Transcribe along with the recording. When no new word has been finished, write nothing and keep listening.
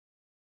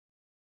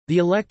The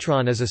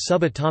electron is a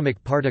subatomic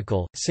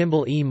particle,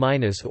 symbol E-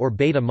 or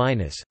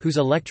beta-, whose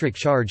electric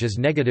charge is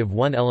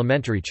 -1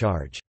 elementary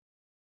charge.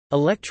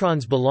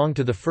 Electrons belong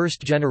to the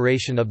first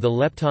generation of the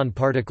lepton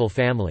particle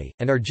family,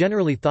 and are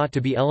generally thought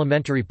to be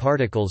elementary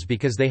particles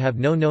because they have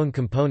no known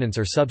components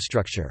or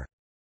substructure.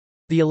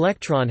 The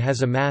electron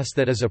has a mass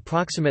that is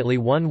approximately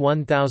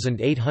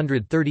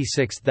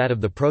 1/1836 that of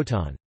the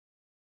proton.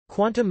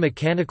 Quantum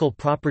mechanical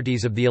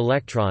properties of the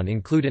electron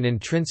include an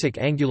intrinsic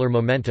angular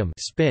momentum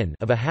spin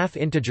of a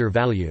half-integer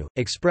value,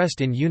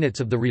 expressed in units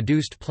of the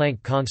reduced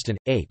Planck constant,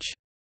 h.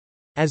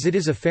 As it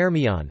is a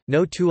fermion,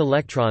 no two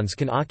electrons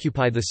can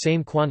occupy the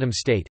same quantum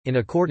state, in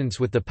accordance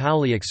with the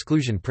Pauli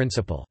exclusion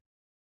principle.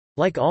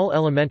 Like all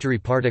elementary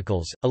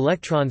particles,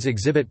 electrons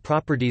exhibit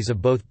properties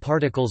of both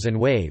particles and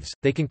waves,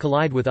 they can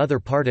collide with other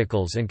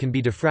particles and can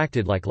be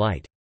diffracted like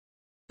light.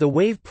 The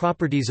wave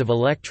properties of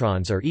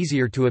electrons are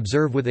easier to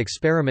observe with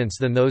experiments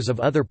than those of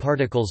other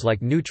particles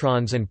like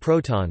neutrons and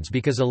protons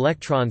because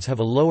electrons have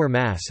a lower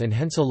mass and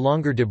hence a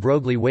longer de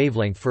Broglie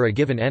wavelength for a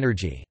given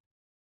energy.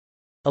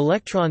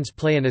 Electrons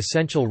play an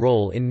essential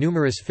role in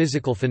numerous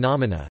physical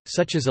phenomena,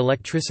 such as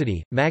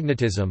electricity,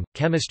 magnetism,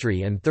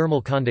 chemistry and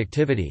thermal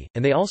conductivity,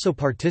 and they also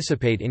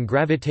participate in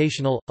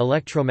gravitational,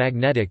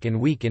 electromagnetic and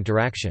weak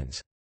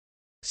interactions.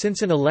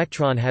 Since an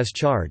electron has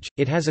charge,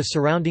 it has a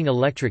surrounding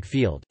electric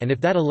field, and if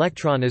that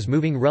electron is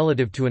moving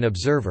relative to an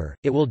observer,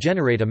 it will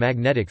generate a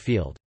magnetic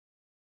field.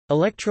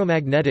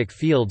 Electromagnetic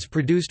fields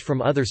produced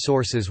from other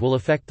sources will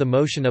affect the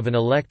motion of an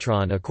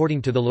electron according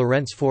to the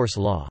Lorentz force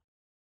law.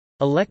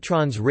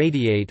 Electrons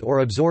radiate or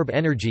absorb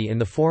energy in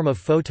the form of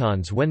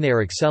photons when they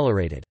are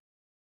accelerated.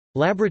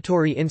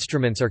 Laboratory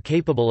instruments are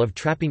capable of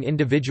trapping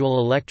individual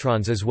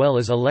electrons as well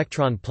as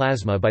electron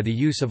plasma by the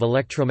use of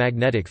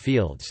electromagnetic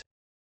fields.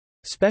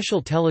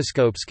 Special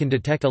telescopes can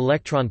detect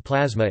electron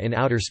plasma in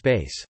outer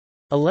space.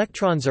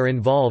 Electrons are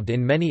involved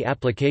in many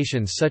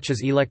applications such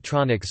as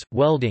electronics,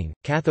 welding,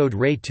 cathode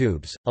ray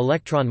tubes,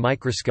 electron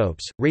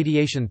microscopes,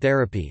 radiation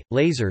therapy,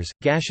 lasers,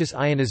 gaseous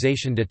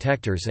ionization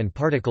detectors and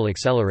particle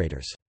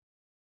accelerators.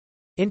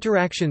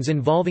 Interactions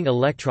involving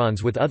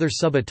electrons with other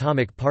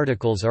subatomic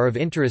particles are of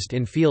interest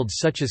in fields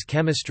such as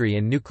chemistry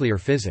and nuclear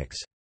physics.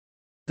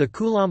 The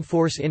Coulomb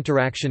force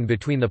interaction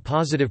between the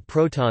positive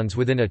protons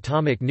within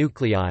atomic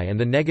nuclei and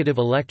the negative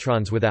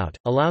electrons without,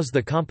 allows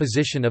the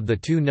composition of the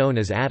two known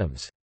as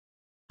atoms.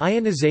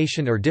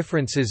 Ionization or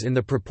differences in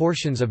the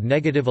proportions of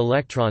negative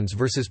electrons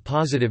versus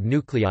positive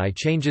nuclei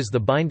changes the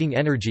binding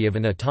energy of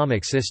an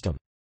atomic system.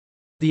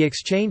 The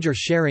exchange or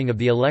sharing of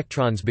the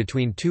electrons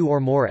between two or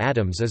more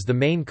atoms is the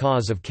main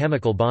cause of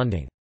chemical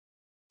bonding.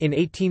 In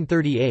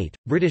 1838,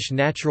 British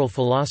natural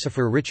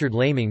philosopher Richard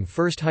Laming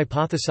first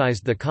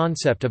hypothesized the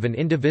concept of an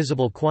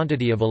indivisible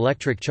quantity of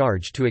electric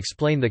charge to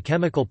explain the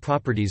chemical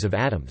properties of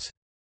atoms.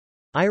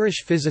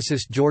 Irish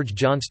physicist George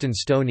Johnston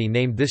Stoney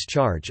named this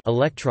charge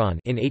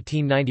electron in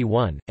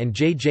 1891, and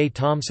J. J.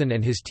 Thomson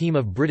and his team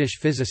of British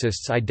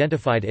physicists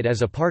identified it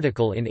as a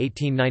particle in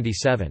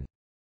 1897.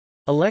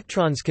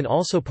 Electrons can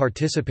also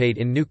participate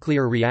in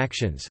nuclear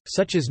reactions,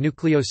 such as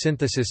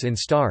nucleosynthesis in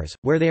stars,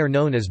 where they are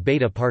known as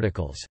beta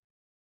particles.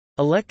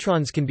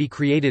 Electrons can be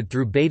created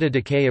through beta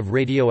decay of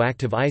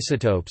radioactive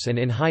isotopes and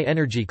in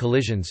high-energy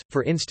collisions,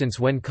 for instance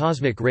when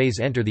cosmic rays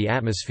enter the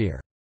atmosphere.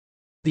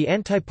 The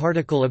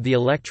antiparticle of the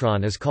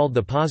electron is called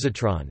the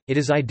positron. It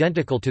is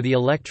identical to the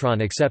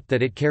electron except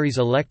that it carries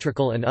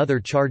electrical and other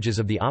charges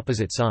of the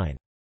opposite sign.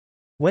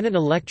 When an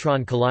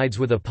electron collides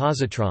with a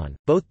positron,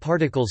 both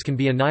particles can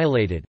be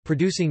annihilated,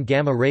 producing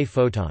gamma-ray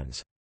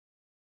photons.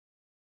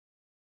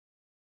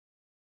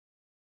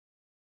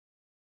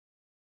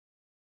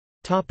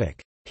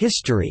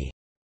 History.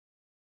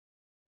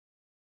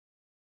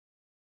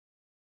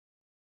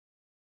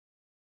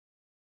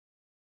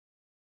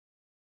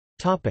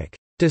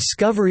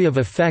 Discovery of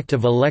effect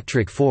of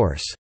electric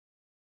force.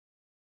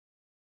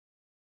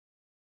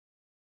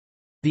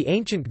 The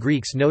ancient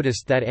Greeks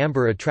noticed that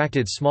amber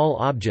attracted small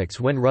objects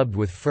when rubbed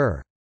with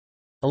fur.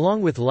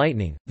 Along with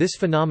lightning, this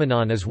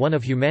phenomenon is one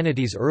of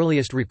humanity's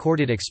earliest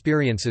recorded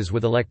experiences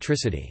with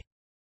electricity.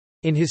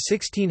 In his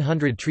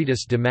 1600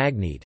 treatise De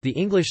Magnete, the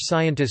English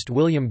scientist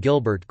William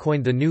Gilbert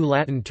coined the new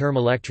Latin term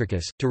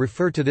electricus, to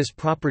refer to this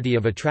property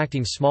of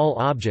attracting small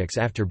objects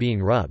after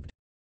being rubbed.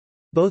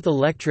 Both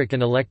electric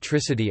and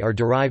electricity are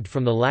derived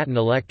from the Latin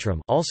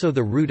electrum, also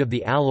the root of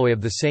the alloy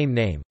of the same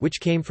name, which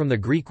came from the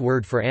Greek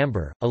word for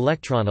amber,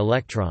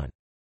 electron.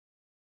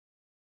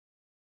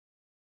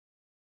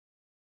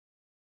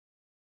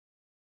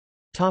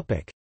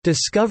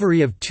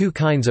 Discovery of two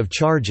kinds of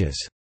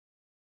charges.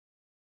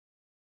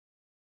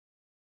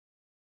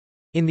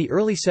 In the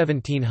early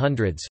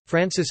 1700s,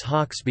 Francis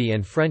Hauksbee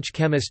and French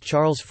chemist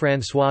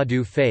Charles-François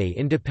Dufay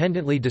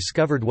independently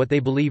discovered what they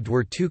believed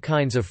were two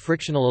kinds of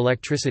frictional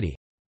electricity,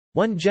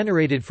 one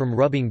generated from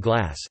rubbing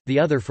glass, the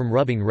other from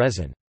rubbing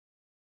resin.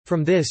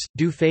 From this,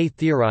 Dufay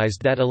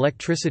theorized that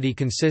electricity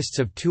consists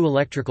of two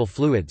electrical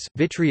fluids,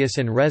 vitreous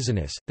and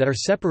resinous, that are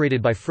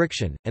separated by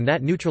friction, and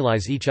that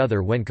neutralize each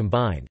other when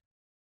combined.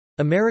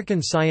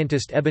 American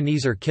scientist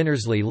Ebenezer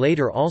Kinnersley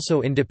later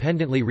also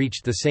independently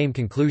reached the same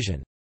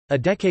conclusion. A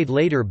decade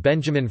later,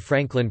 Benjamin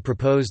Franklin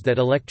proposed that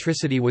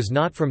electricity was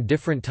not from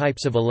different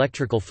types of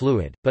electrical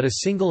fluid, but a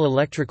single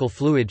electrical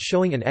fluid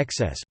showing an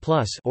excess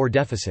plus or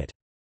deficit.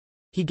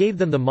 He gave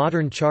them the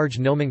modern charge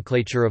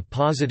nomenclature of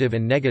positive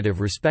and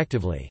negative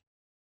respectively.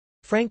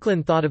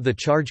 Franklin thought of the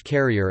charge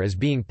carrier as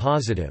being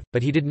positive,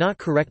 but he did not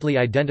correctly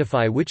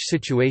identify which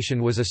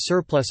situation was a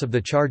surplus of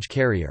the charge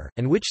carrier,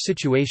 and which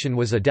situation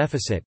was a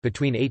deficit.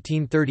 Between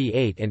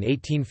 1838 and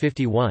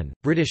 1851,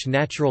 British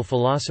natural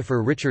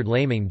philosopher Richard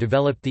Laming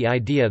developed the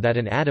idea that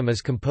an atom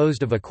is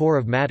composed of a core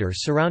of matter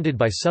surrounded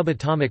by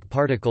subatomic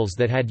particles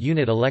that had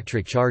unit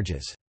electric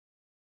charges.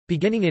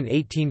 Beginning in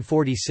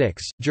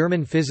 1846,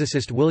 German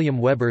physicist William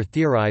Weber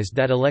theorized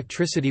that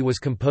electricity was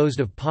composed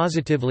of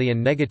positively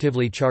and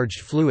negatively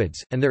charged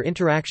fluids, and their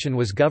interaction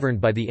was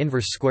governed by the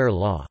inverse square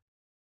law.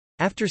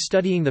 After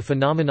studying the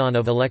phenomenon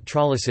of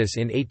electrolysis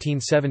in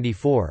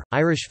 1874,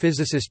 Irish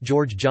physicist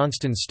George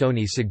Johnston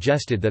Stoney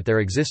suggested that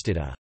there existed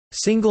a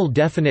single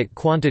definite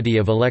quantity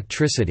of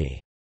electricity,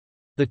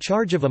 the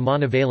charge of a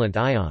monovalent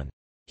ion.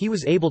 He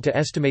was able to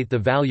estimate the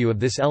value of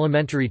this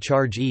elementary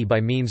charge E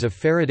by means of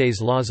Faraday's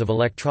laws of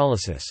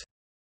electrolysis.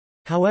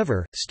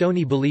 However,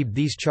 Stoney believed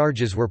these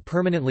charges were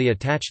permanently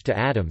attached to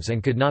atoms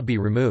and could not be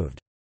removed.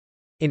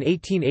 In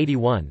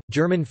 1881,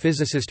 German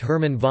physicist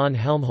Hermann von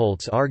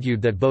Helmholtz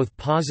argued that both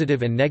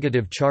positive and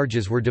negative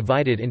charges were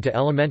divided into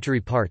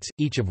elementary parts,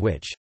 each of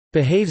which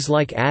behaves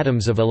like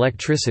atoms of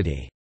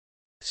electricity.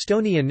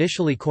 Stoney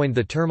initially coined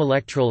the term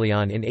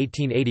electrolion in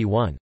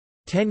 1881.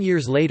 10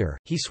 years later,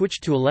 he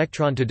switched to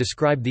electron to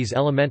describe these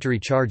elementary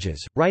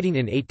charges, writing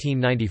in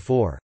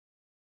 1894,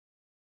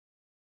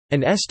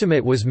 "An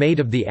estimate was made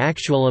of the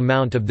actual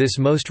amount of this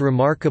most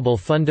remarkable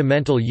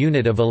fundamental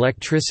unit of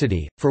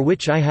electricity, for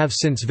which I have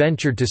since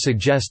ventured to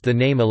suggest the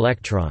name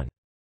electron."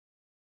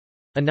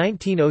 A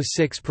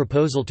 1906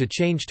 proposal to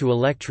change to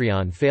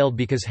electron failed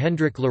because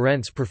Hendrik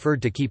Lorentz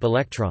preferred to keep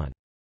electron.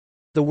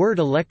 The word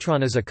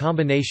electron is a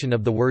combination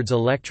of the words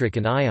electric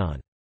and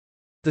ion.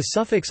 The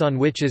suffix on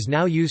which is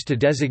now used to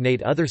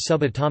designate other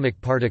subatomic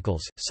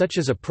particles, such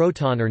as a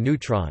proton or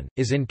neutron,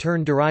 is in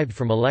turn derived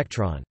from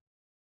electron.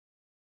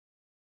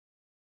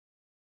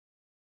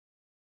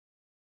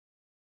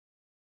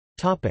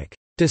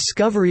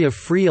 Discovery of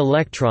free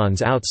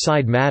electrons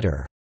outside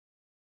matter.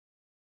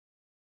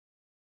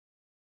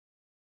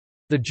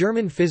 The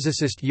German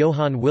physicist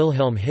Johann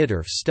Wilhelm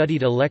Hittorf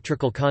studied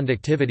electrical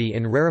conductivity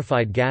in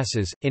rarefied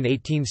gases. In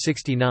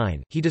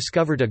 1869, he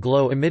discovered a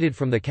glow emitted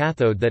from the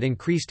cathode that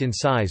increased in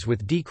size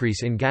with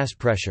decrease in gas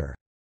pressure.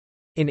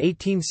 In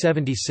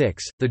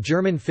 1876, the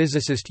German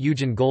physicist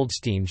Eugen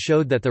Goldstein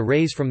showed that the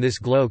rays from this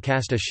glow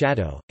cast a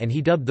shadow, and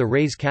he dubbed the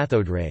rays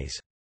cathode rays.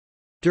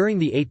 During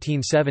the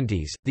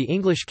 1870s, the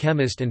English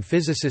chemist and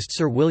physicist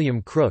Sir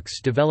William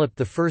Crookes developed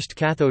the first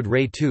cathode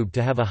ray tube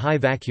to have a high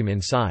vacuum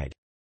inside.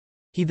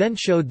 He then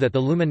showed that the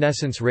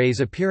luminescence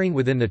rays appearing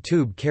within the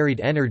tube carried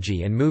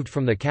energy and moved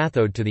from the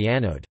cathode to the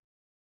anode.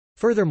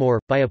 Furthermore,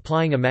 by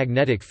applying a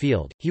magnetic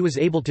field, he was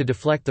able to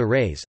deflect the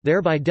rays,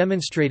 thereby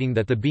demonstrating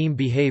that the beam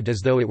behaved as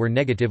though it were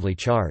negatively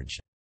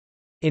charged.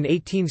 In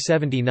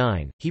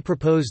 1879, he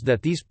proposed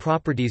that these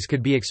properties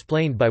could be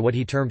explained by what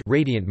he termed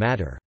radiant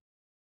matter.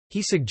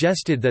 He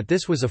suggested that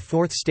this was a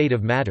fourth state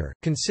of matter,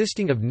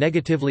 consisting of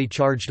negatively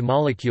charged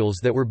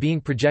molecules that were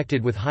being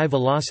projected with high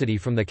velocity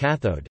from the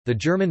cathode. The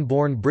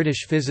German-born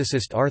British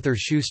physicist Arthur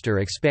Schuster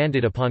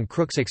expanded upon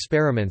Crookes'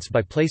 experiments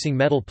by placing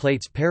metal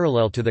plates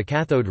parallel to the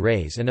cathode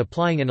rays and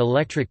applying an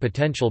electric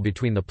potential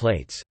between the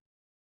plates.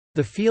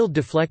 The field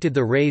deflected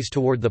the rays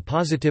toward the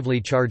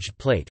positively charged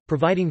plate,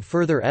 providing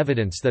further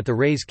evidence that the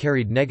rays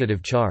carried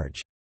negative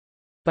charge.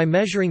 By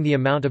measuring the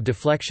amount of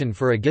deflection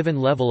for a given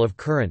level of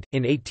current,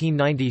 in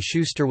 1890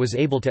 Schuster was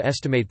able to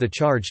estimate the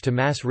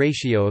charge-to-mass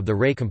ratio of the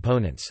ray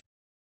components.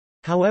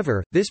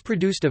 However, this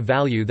produced a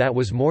value that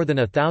was more than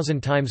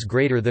 1,000 times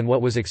greater than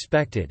what was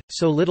expected,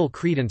 so little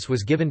credence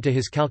was given to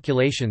his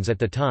calculations at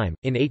the time.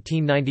 In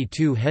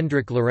 1892,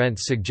 Hendrik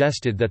Lorentz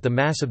suggested that the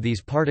mass of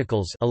these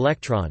particles,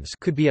 electrons,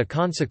 could be a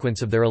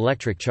consequence of their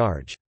electric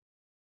charge.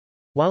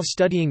 While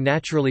studying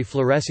naturally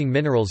fluorescing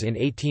minerals in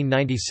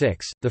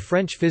 1896, the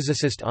French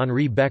physicist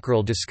Henri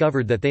Becquerel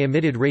discovered that they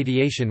emitted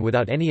radiation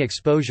without any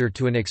exposure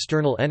to an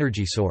external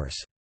energy source.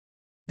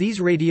 These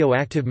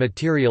radioactive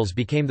materials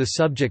became the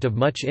subject of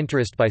much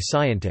interest by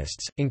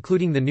scientists,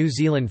 including the New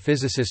Zealand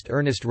physicist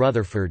Ernest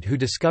Rutherford, who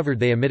discovered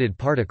they emitted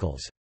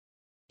particles.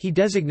 He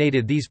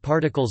designated these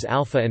particles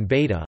alpha and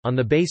beta, on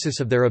the basis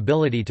of their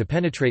ability to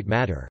penetrate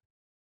matter.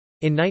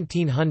 In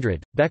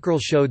 1900, Becquerel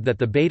showed that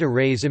the beta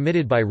rays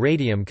emitted by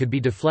radium could be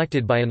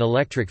deflected by an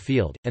electric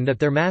field, and that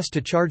their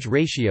mass-to-charge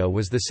ratio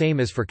was the same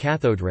as for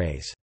cathode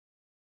rays.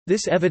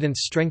 This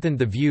evidence strengthened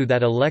the view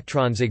that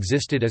electrons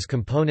existed as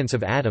components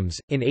of atoms.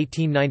 In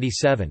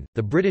 1897,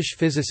 the British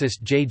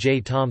physicist J. J.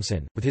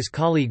 Thomson, with his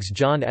colleagues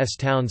John S.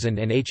 Townsend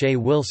and H. A.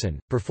 Wilson,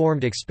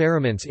 performed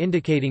experiments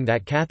indicating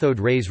that cathode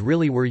rays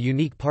really were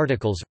unique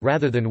particles,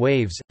 rather than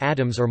waves,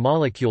 atoms or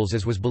molecules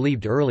as was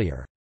believed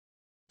earlier.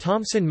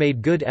 Thomson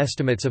made good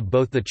estimates of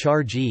both the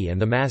charge E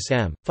and the mass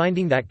m,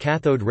 finding that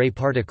cathode ray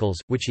particles,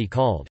 which he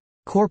called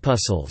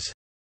corpuscles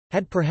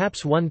had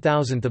perhaps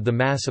 1/1000th of the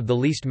mass of the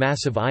least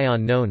massive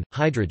ion known,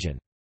 hydrogen.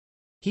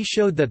 He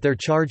showed that their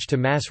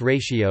charge-to-mass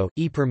ratio,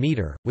 E per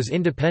meter, was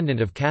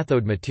independent of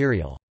cathode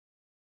material.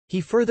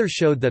 He further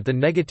showed that the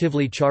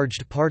negatively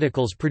charged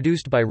particles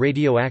produced by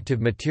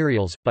radioactive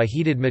materials, by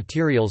heated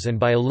materials and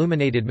by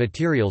illuminated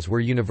materials were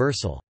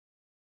universal.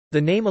 The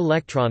name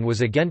electron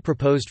was again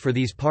proposed for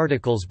these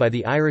particles by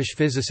the Irish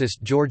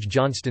physicist George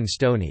Johnston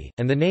Stoney,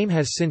 and the name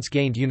has since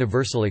gained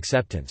universal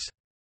acceptance.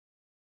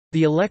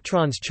 The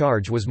electron's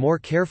charge was more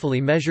carefully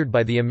measured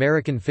by the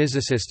American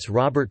physicists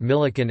Robert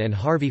Millikan and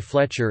Harvey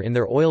Fletcher in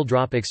their oil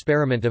drop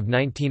experiment of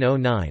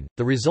 1909,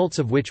 the results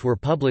of which were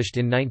published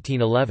in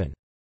 1911.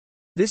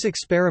 This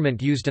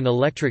experiment used an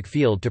electric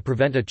field to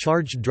prevent a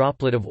charged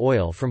droplet of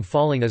oil from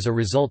falling as a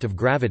result of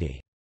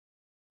gravity.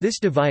 This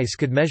device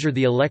could measure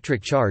the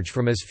electric charge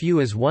from as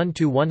few as 1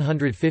 to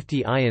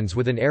 150 ions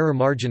with an error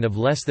margin of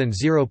less than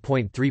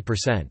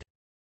 0.3%.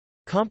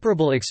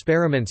 Comparable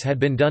experiments had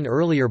been done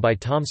earlier by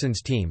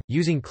Thomson's team,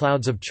 using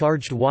clouds of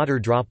charged water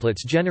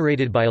droplets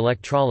generated by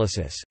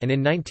electrolysis, and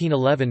in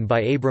 1911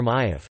 by Abram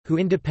Ioffe, who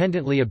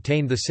independently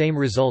obtained the same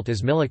result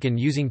as Millikan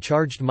using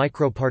charged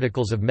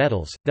microparticles of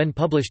metals, then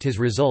published his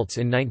results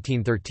in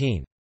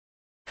 1913.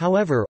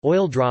 However,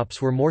 oil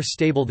drops were more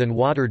stable than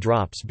water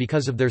drops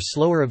because of their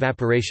slower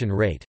evaporation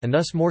rate, and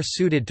thus more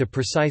suited to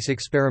precise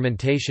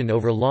experimentation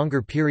over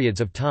longer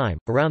periods of time.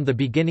 Around the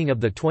beginning of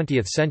the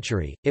 20th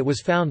century, it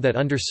was found that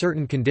under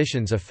certain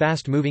conditions a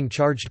fast-moving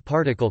charged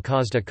particle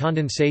caused a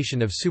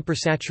condensation of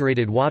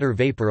supersaturated water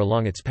vapor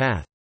along its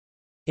path.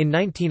 In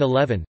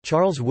 1911,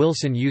 Charles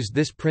Wilson used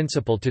this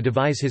principle to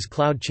devise his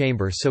cloud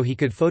chamber so he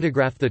could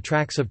photograph the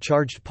tracks of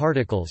charged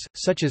particles,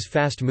 such as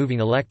fast-moving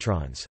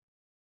electrons.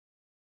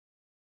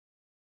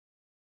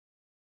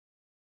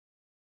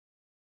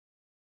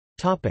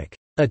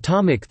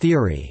 Atomic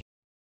theory.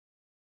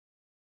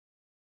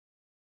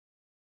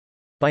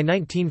 By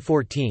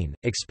 1914,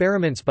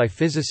 experiments by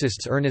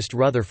physicists Ernest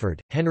Rutherford,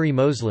 Henry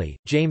Moseley,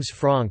 James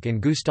Franck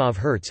and Gustav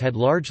Hertz had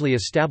largely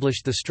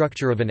established the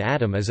structure of an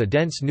atom as a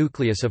dense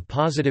nucleus of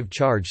positive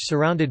charge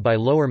surrounded by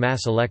lower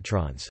mass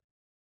electrons.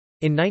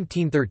 In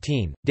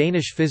 1913,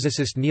 Danish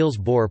physicist Niels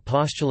Bohr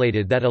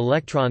postulated that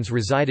electrons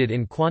resided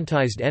in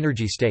quantized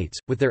energy states,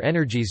 with their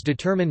energies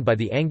determined by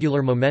the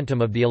angular momentum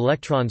of the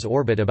electron's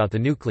orbit about the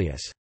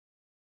nucleus.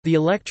 The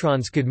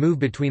electrons could move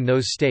between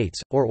those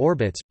states, or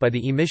orbits, by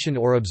the emission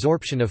or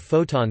absorption of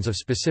photons of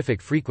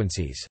specific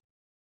frequencies.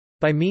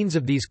 By means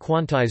of these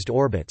quantized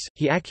orbits,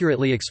 he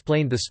accurately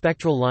explained the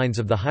spectral lines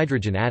of the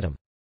hydrogen atom.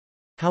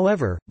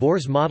 However,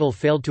 Bohr's model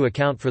failed to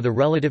account for the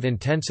relative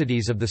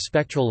intensities of the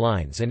spectral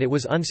lines, and it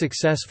was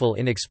unsuccessful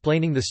in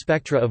explaining the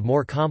spectra of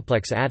more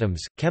complex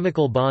atoms.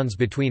 Chemical bonds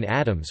between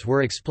atoms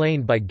were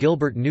explained by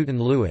Gilbert Newton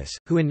Lewis,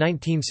 who in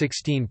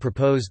 1916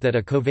 proposed that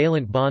a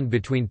covalent bond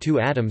between two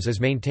atoms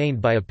is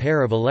maintained by a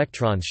pair of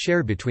electrons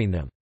shared between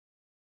them.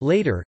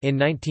 Later, in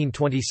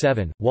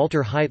 1927,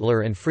 Walter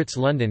Heitler and Fritz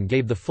London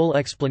gave the full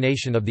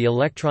explanation of the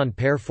electron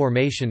pair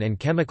formation and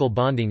chemical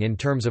bonding in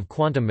terms of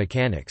quantum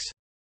mechanics.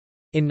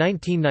 In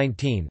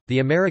 1919,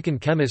 the American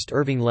chemist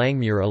Irving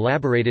Langmuir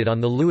elaborated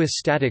on the Lewis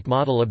static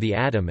model of the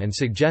atom and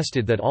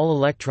suggested that all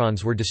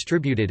electrons were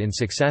distributed in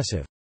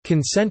successive,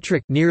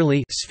 concentric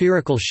nearly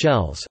spherical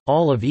shells,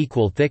 all of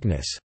equal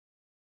thickness.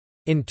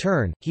 In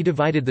turn, he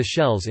divided the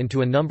shells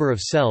into a number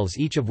of cells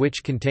each of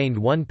which contained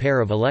one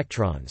pair of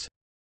electrons.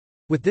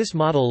 With this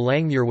model,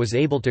 Langmuir was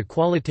able to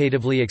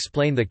qualitatively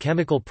explain the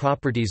chemical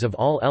properties of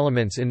all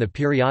elements in the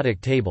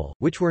periodic table,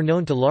 which were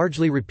known to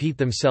largely repeat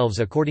themselves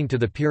according to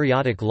the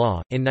periodic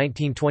law. In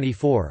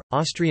 1924,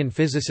 Austrian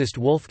physicist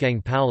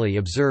Wolfgang Pauli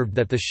observed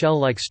that the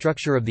shell-like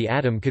structure of the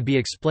atom could be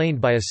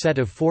explained by a set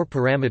of four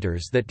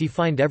parameters that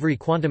defined every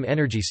quantum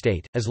energy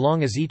state, as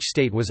long as each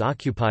state was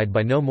occupied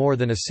by no more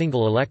than a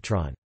single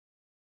electron.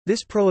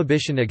 This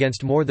prohibition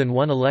against more than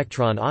one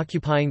electron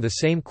occupying the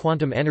same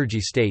quantum energy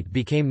state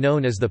became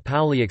known as the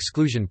Pauli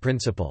exclusion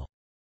principle.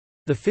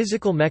 The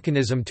physical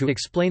mechanism to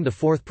explain the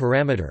fourth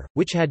parameter,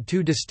 which had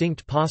two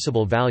distinct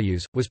possible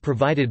values, was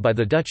provided by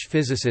the Dutch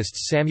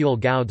physicists Samuel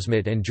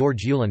Goudsmit and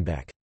George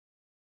Uhlenbeck.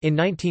 In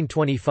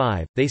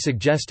 1925, they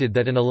suggested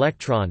that an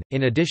electron,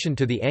 in addition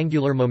to the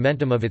angular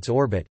momentum of its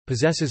orbit,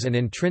 possesses an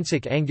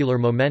intrinsic angular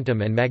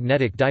momentum and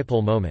magnetic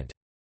dipole moment.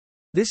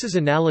 This is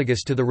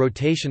analogous to the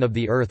rotation of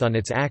the Earth on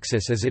its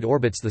axis as it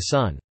orbits the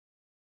Sun.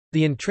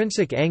 The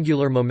intrinsic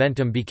angular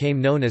momentum became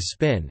known as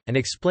spin, and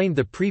explained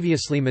the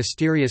previously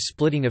mysterious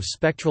splitting of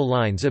spectral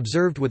lines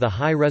observed with a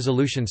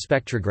high-resolution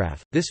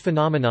spectrograph. This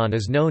phenomenon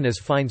is known as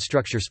fine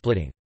structure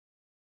splitting.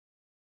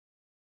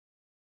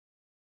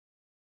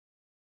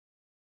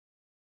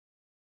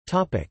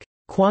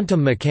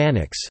 Quantum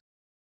mechanics.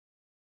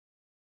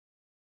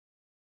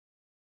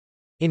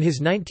 In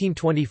his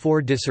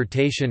 1924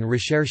 dissertation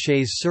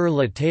Recherches sur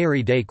la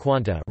théorie des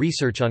quanta,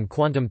 Research on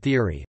Quantum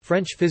Theory,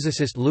 French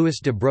physicist Louis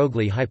de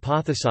Broglie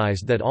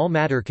hypothesized that all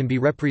matter can be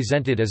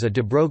represented as a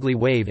de Broglie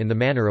wave in the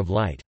manner of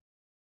light.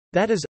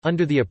 That is,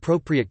 under the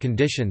appropriate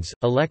conditions,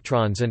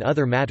 electrons and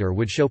other matter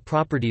would show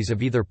properties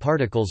of either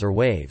particles or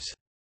waves.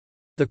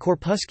 The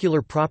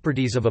corpuscular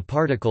properties of a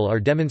particle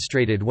are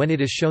demonstrated when it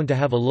is shown to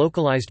have a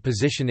localized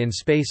position in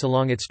space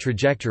along its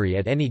trajectory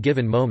at any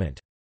given moment.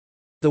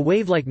 The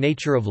wave-like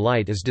nature of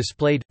light is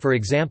displayed, for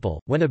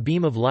example, when a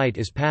beam of light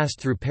is passed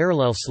through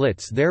parallel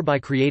slits, thereby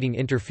creating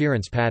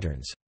interference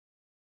patterns.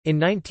 In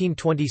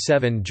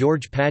 1927,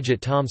 George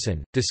Paget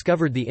Thomson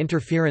discovered the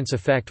interference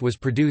effect was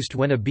produced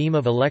when a beam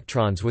of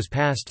electrons was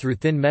passed through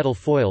thin metal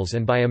foils,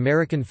 and by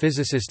American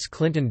physicists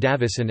Clinton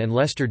Davison and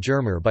Lester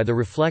Germer by the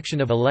reflection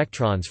of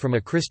electrons from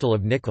a crystal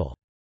of nickel.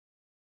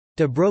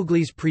 De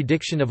Broglie's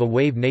prediction of a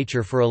wave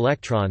nature for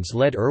electrons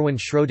led Erwin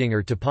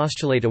Schrödinger to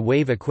postulate a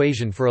wave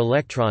equation for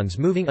electrons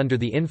moving under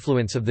the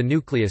influence of the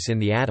nucleus in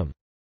the atom.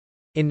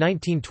 In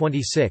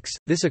 1926,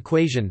 this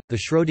equation, the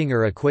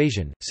Schrödinger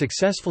equation,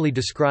 successfully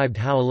described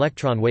how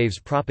electron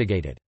waves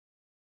propagated.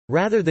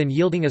 Rather than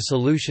yielding a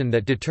solution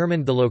that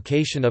determined the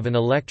location of an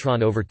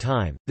electron over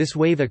time, this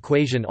wave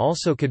equation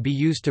also could be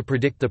used to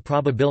predict the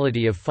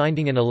probability of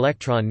finding an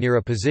electron near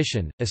a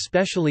position,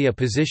 especially a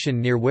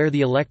position near where the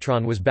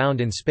electron was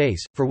bound in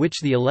space, for which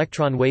the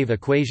electron wave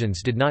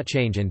equations did not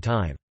change in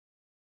time.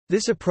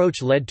 This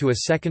approach led to a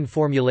second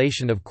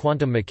formulation of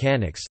quantum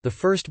mechanics, the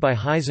first by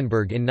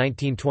Heisenberg in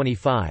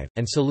 1925,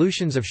 and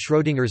solutions of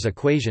Schrödinger's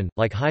equation,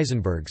 like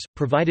Heisenberg's,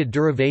 provided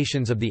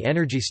derivations of the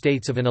energy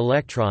states of an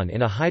electron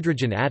in a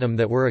hydrogen atom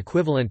that were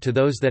equivalent to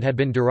those that had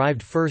been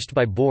derived first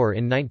by Bohr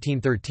in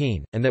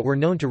 1913, and that were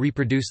known to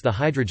reproduce the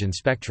hydrogen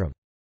spectrum.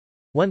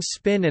 Once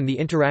spin and the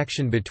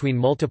interaction between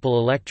multiple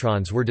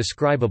electrons were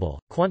describable,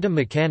 quantum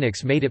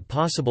mechanics made it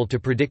possible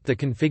to predict the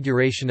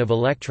configuration of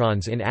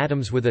electrons in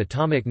atoms with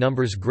atomic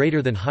numbers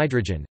greater than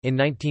hydrogen. In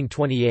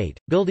 1928,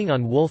 building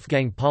on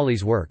Wolfgang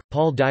Pauli's work,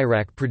 Paul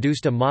Dirac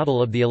produced a model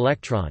of the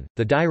electron,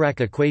 the Dirac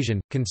equation,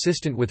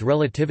 consistent with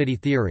relativity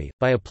theory,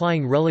 by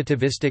applying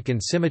relativistic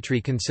and symmetry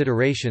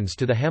considerations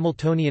to the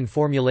Hamiltonian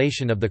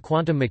formulation of the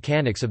quantum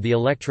mechanics of the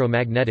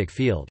electromagnetic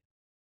field.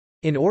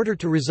 In order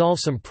to resolve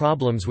some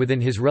problems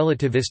within his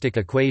relativistic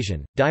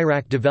equation,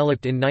 Dirac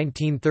developed in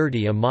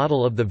 1930 a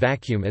model of the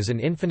vacuum as an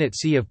infinite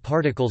sea of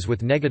particles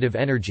with negative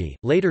energy,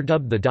 later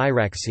dubbed the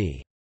Dirac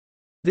sea.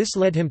 This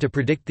led him to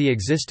predict the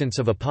existence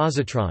of a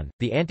positron,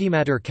 the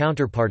antimatter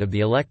counterpart of the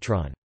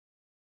electron.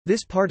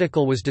 This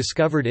particle was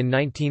discovered in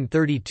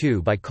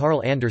 1932 by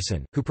Carl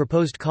Anderson, who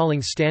proposed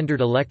calling standard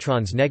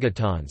electrons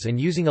negatons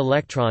and using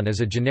electron as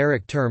a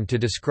generic term to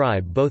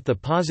describe both the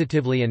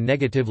positively and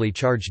negatively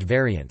charged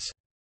variants.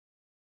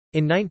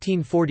 In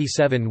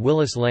 1947,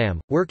 Willis Lamb,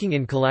 working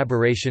in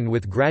collaboration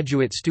with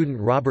graduate student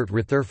Robert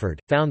Rutherford,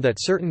 found that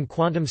certain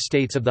quantum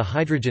states of the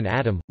hydrogen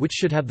atom, which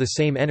should have the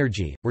same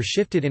energy, were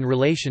shifted in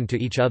relation to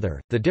each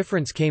other. The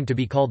difference came to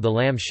be called the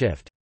Lamb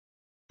shift.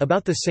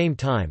 About the same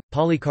time,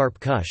 Polycarp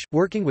Cush,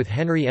 working with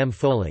Henry M.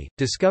 Foley,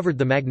 discovered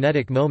the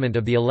magnetic moment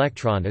of the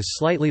electron is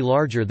slightly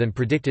larger than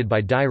predicted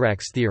by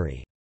Dirac's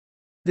theory.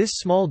 This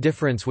small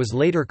difference was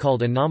later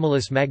called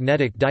anomalous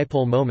magnetic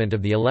dipole moment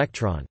of the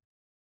electron.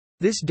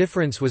 This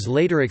difference was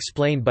later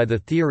explained by the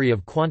theory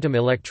of quantum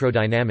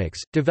electrodynamics,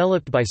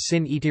 developed by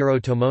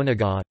Sin-Ichiro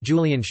Tomonaga,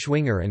 Julian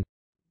Schwinger and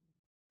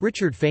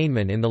Richard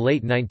Feynman in the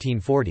late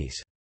 1940s.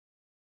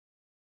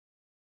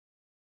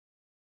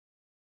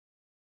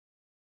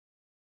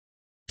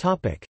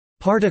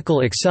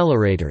 Particle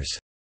accelerators.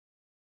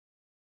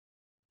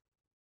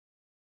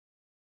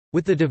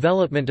 With the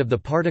development of the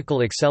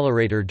particle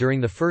accelerator during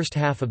the first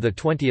half of the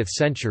 20th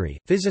century,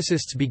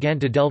 physicists began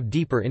to delve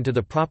deeper into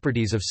the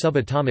properties of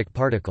subatomic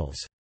particles.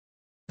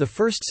 The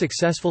first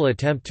successful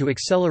attempt to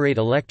accelerate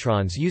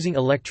electrons using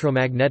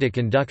electromagnetic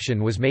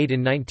induction was made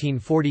in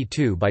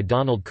 1942 by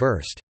Donald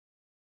Kirst.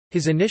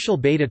 His initial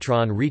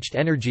betatron reached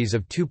energies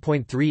of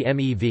 2.3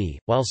 MeV,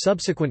 while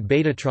subsequent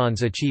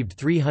betatrons achieved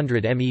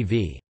 300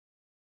 MeV.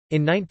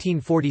 In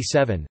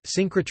 1947,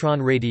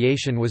 synchrotron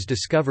radiation was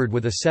discovered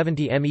with a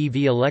 70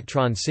 MeV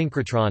electron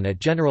synchrotron at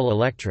General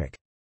Electric.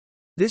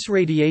 This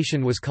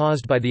radiation was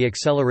caused by the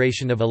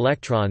acceleration of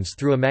electrons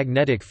through a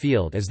magnetic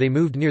field as they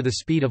moved near the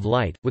speed of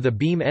light, with a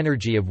beam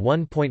energy of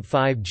 1.5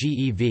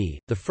 GeV,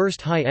 the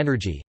first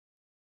high-energy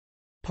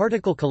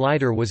particle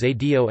collider was a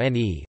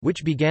DONE,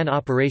 which began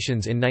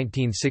operations in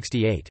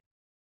 1968.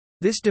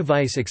 This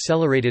device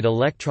accelerated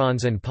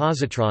electrons and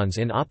positrons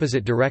in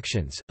opposite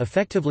directions,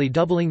 effectively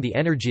doubling the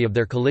energy of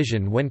their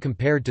collision when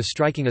compared to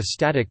striking a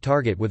static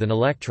target with an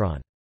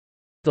electron.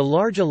 The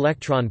Large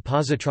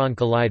Electron-Positron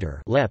Collider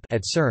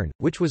at CERN,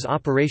 which was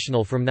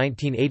operational from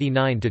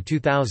 1989 to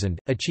 2000,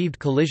 achieved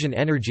collision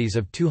energies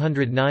of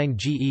 209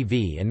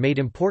 GeV and made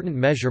important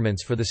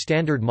measurements for the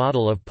Standard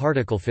Model of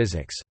particle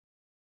physics.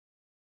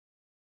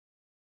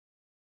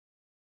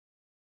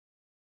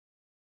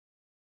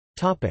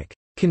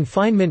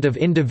 Confinement of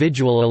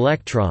individual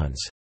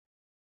electrons.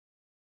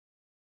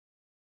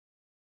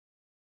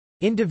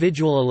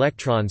 Individual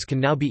electrons can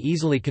now be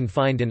easily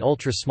confined in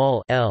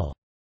ultra-small L.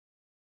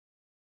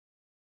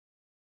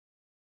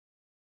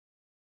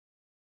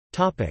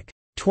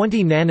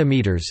 20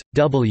 nanometers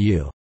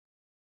W.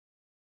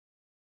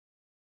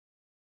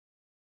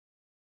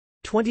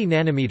 20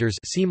 nanometers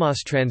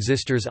CMOS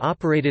transistors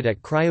operated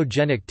at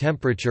cryogenic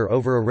temperature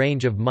over a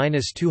range of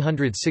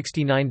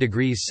 -269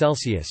 degrees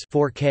Celsius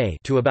 (4 K)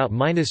 to about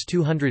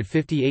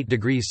 -258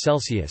 degrees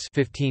Celsius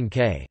 (15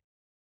 K).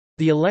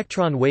 The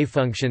electron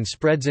wavefunction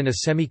spreads in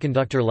a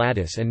semiconductor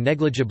lattice and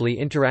negligibly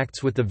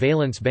interacts with the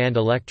valence band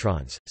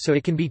electrons, so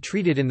it can be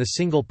treated in the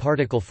single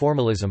particle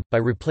formalism, by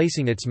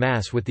replacing its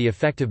mass with the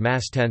effective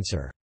mass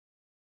tensor.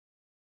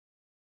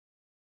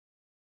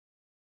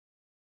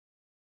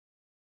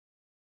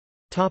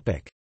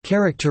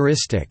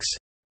 Characteristics.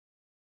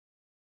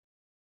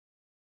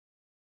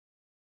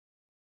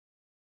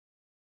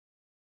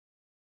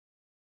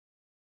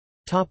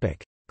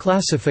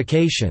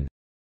 Classification.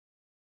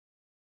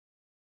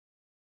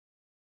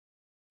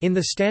 In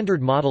the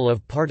Standard Model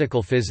of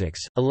particle physics,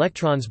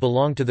 electrons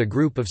belong to the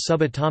group of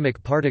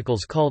subatomic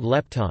particles called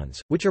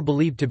leptons, which are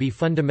believed to be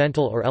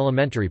fundamental or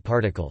elementary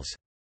particles.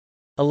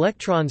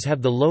 Electrons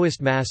have the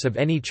lowest mass of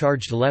any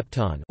charged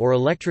lepton or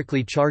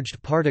electrically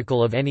charged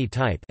particle of any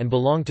type and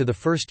belong to the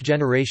first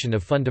generation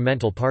of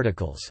fundamental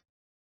particles.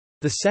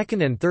 The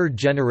second and third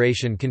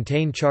generation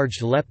contain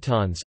charged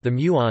leptons, the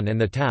muon and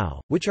the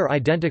tau, which are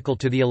identical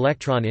to the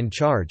electron in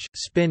charge,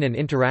 spin and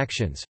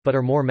interactions, but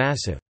are more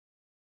massive.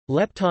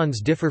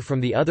 Leptons differ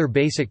from the other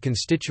basic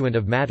constituent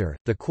of matter,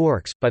 the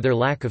quarks, by their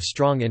lack of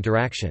strong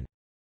interaction.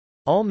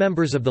 All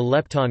members of the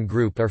lepton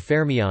group are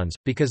fermions,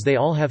 because they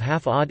all have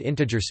half-odd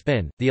integer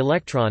spin. The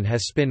electron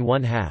has spin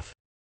 1/2.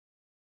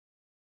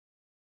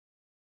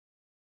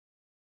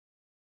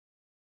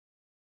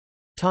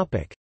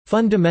 Topic: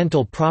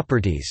 Fundamental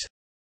properties.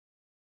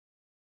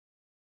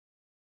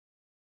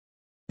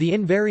 The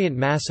invariant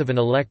mass of an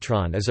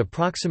electron is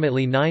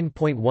approximately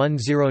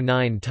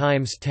 9.109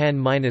 ×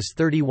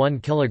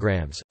 10⁻31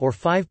 kg, or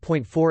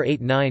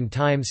 5.489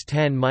 ×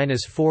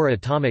 10⁻4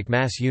 atomic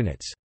mass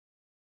units.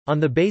 On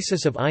the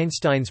basis of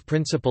Einstein's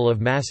principle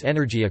of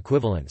mass-energy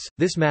equivalence,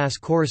 this mass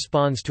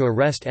corresponds to a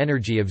rest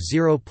energy of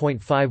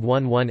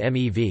 0.511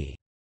 MeV.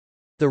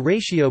 The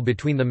ratio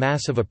between the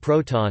mass of a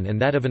proton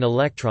and that of an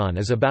electron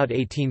is about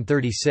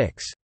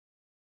 1836.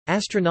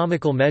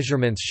 Astronomical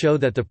measurements show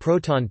that the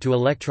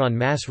proton-to-electron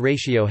mass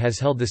ratio has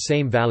held the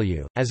same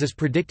value, as is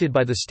predicted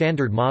by the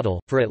Standard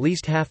Model, for at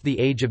least half the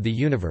age of the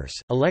universe.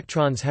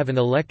 Electrons have an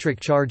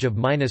electric charge of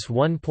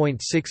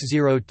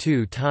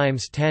 -1.602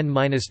 ×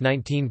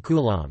 10⁻19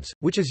 coulombs,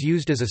 which is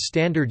used as a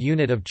standard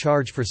unit of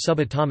charge for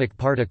subatomic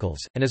particles,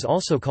 and is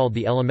also called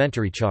the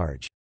elementary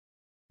charge.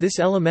 This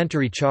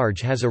elementary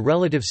charge has a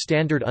relative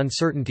standard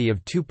uncertainty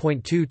of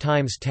 2.2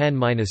 ×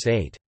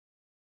 10⁻8.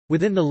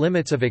 Within the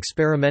limits of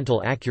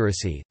experimental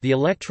accuracy, the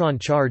electron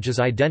charge is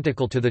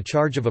identical to the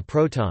charge of a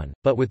proton,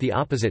 but with the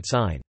opposite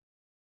sign.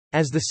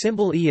 As the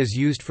symbol E is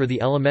used for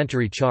the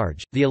elementary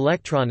charge, the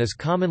electron is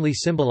commonly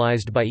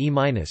symbolized by E-,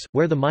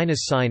 where the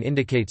minus sign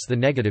indicates the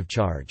negative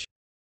charge.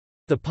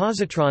 The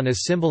positron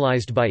is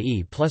symbolized by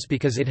E+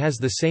 because it has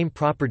the same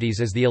properties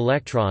as the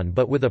electron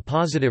but with a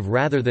positive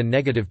rather than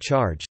negative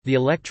charge. The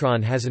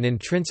electron has an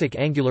intrinsic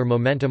angular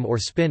momentum or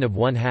spin of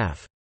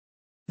 1/2.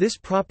 This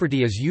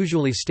property is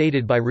usually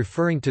stated by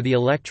referring to the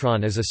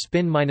electron as a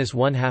spin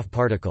 -1/2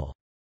 particle.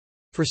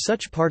 For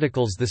such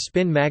particles the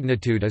spin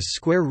magnitude is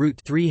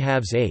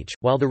 √3/2 h,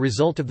 while the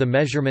result of the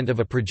measurement of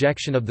a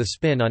projection of the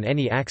spin on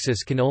any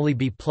axis can only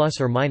be plus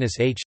or minus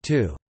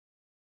h2.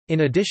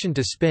 In addition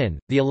to spin,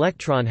 the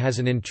electron has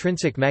an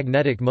intrinsic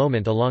magnetic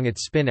moment along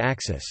its spin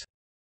axis.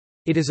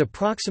 It is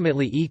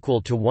approximately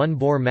equal to 1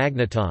 Bohr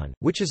magneton,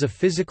 which is a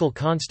physical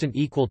constant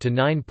equal to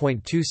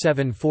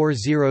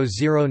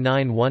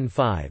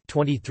 9.274000915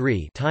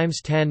 23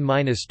 ×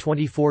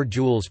 10⁻24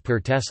 joules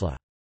per Tesla.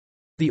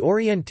 The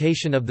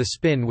orientation of the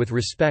spin with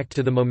respect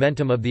to the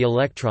momentum of the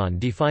electron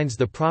defines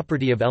the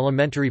property of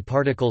elementary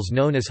particles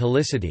known as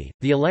helicity.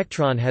 The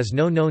electron has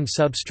no known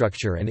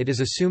substructure and it is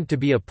assumed to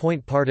be a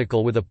point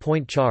particle with a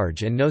point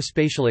charge and no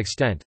spatial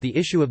extent. The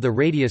issue of the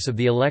radius of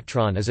the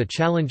electron is a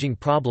challenging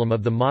problem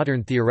of the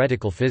modern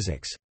theoretical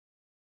physics.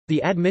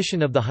 The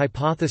admission of the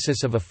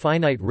hypothesis of a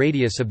finite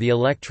radius of the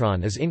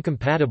electron is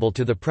incompatible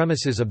to the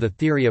premises of the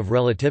theory of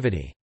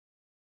relativity.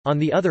 On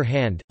the other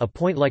hand, a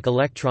point like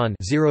electron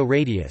zero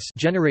radius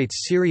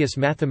generates serious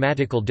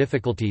mathematical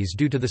difficulties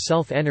due to the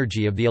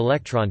self-energy of the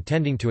electron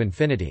tending to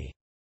infinity.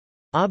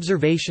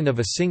 Observation of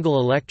a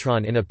single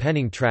electron in a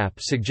Penning trap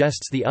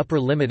suggests the upper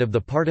limit of the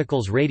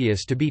particle's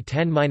radius to be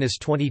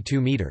 10⁻22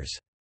 meters.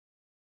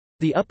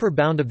 The upper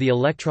bound of the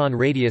electron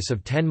radius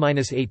of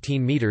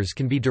 10⁻18 meters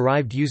can be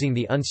derived using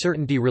the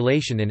uncertainty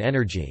relation in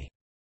energy.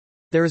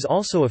 There is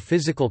also a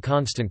physical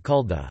constant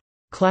called the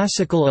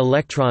classical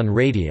electron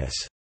radius,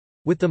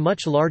 with the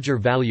much larger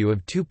value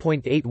of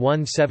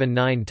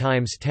 2.8179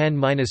 ×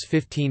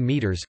 10⁻15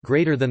 meters,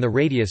 greater than the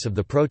radius of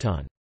the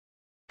proton.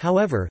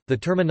 However, the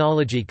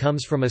terminology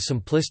comes from a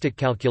simplistic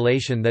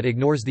calculation that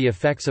ignores the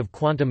effects of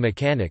quantum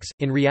mechanics.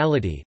 In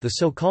reality, the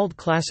so-called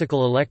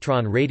classical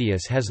electron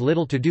radius has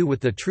little to do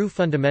with the true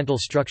fundamental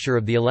structure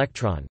of the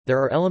electron.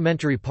 There are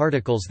elementary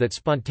particles that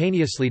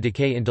spontaneously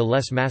decay into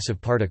less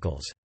massive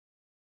particles.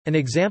 An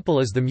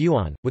example is the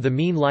muon, with a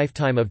mean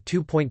lifetime of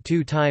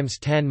 2.2 times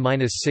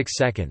 10⁻⁶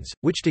 seconds,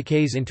 which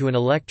decays into an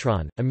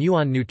electron, a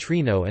muon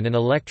neutrino and an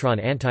electron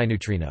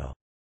antineutrino.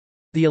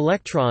 The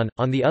electron,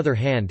 on the other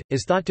hand,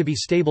 is thought to be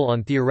stable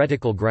on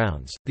theoretical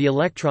grounds. The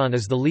electron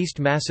is the least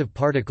massive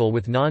particle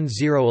with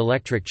non-zero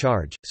electric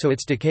charge, so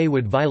its decay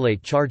would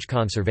violate charge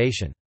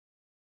conservation.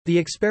 The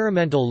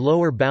experimental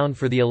lower bound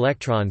for the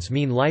electron's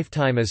mean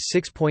lifetime is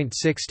 6.6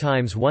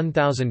 times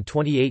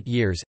 1028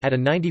 years, at a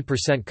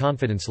 90%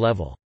 confidence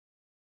level.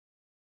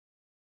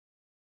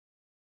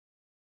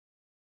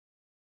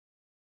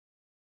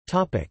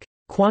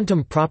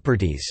 Quantum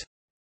properties.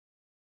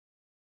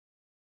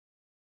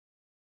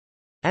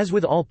 As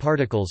with all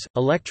particles,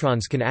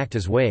 electrons can act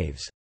as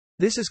waves.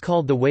 This is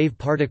called the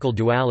wave-particle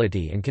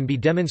duality and can be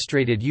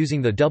demonstrated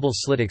using the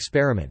double-slit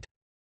experiment.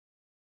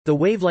 The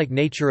wave-like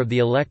nature of the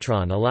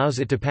electron allows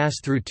it to pass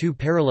through two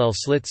parallel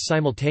slits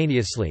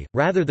simultaneously,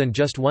 rather than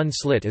just one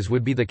slit as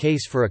would be the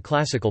case for a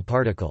classical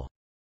particle.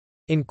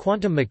 In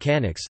quantum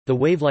mechanics, the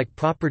wave-like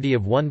property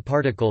of one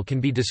particle can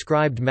be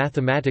described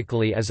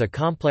mathematically as a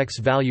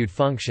complex-valued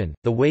function,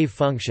 the wave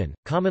function,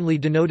 commonly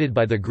denoted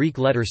by the Greek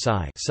letter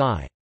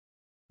psi.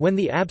 When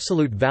the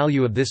absolute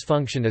value of this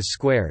function is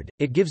squared,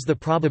 it gives the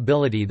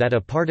probability that a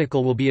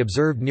particle will be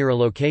observed near a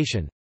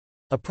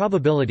location—a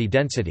probability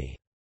density.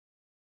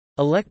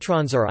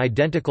 Electrons are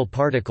identical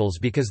particles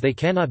because they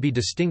cannot be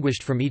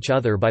distinguished from each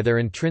other by their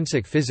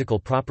intrinsic physical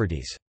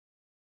properties.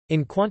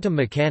 In quantum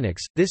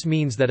mechanics, this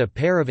means that a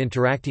pair of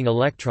interacting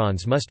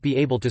electrons must be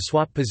able to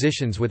swap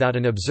positions without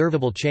an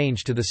observable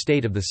change to the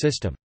state of the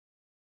system.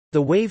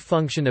 The wave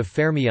function of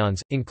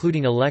fermions,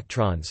 including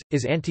electrons,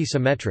 is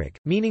antisymmetric,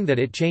 meaning that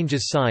it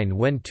changes sign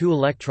when two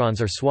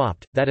electrons are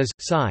swapped, that is,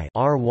 psi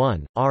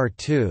r1,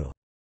 r2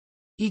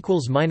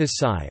 equals minus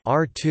psi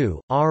r2,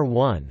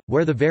 r1,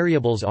 where the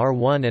variables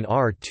r1 and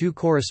r2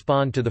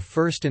 correspond to the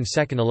first and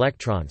second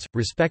electrons,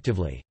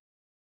 respectively.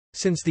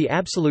 Since the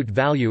absolute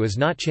value is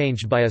not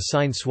changed by a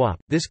sign swap,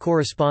 this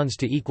corresponds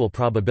to equal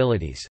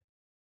probabilities.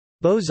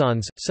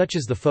 Bosons, such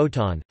as the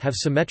photon, have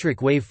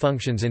symmetric wave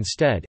functions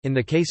instead. In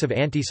the case of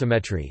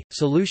antisymmetry,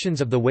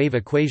 solutions of the wave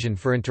equation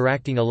for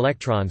interacting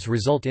electrons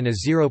result in a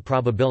zero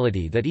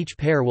probability that each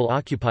pair will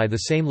occupy the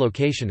same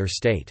location or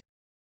state.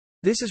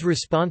 This is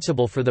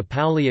responsible for the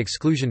Pauli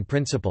exclusion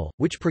principle,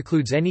 which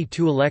precludes any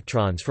two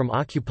electrons from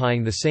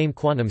occupying the same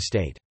quantum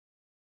state.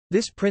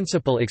 This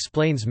principle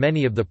explains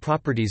many of the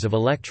properties of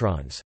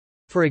electrons.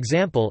 For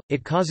example,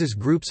 it causes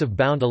groups of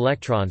bound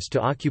electrons to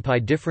occupy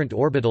different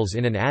orbitals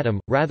in an atom,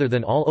 rather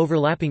than all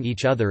overlapping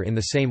each other in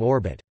the same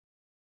orbit.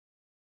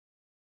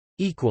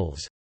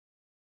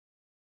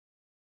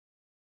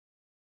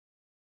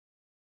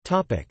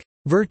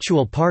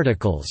 Virtual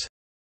particles.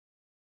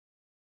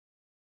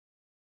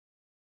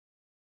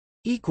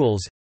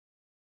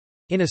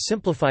 In a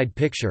simplified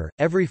picture,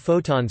 every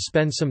photon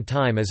spends some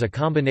time as a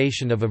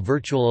combination of a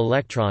virtual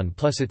electron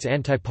plus its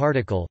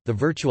antiparticle, the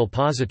virtual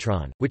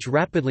positron, which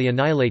rapidly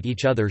annihilate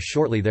each other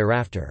shortly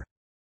thereafter.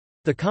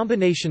 The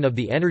combination of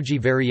the energy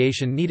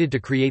variation needed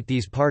to create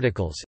these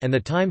particles, and the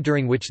time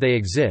during which they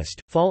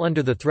exist, fall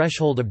under the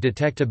threshold of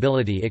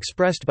detectability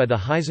expressed by the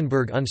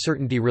Heisenberg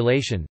uncertainty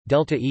relation,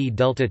 ΔE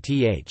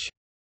ΔTH.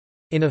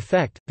 In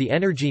effect, the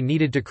energy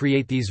needed to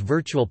create these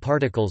virtual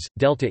particles,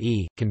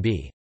 ΔE, can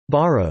be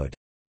borrowed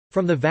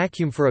from the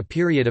vacuum for a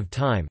period of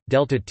time,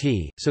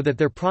 ΔT, so that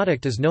their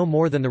product is no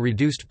more than the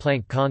reduced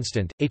Planck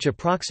constant, h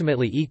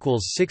approximately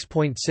equals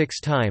 6.6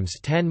 times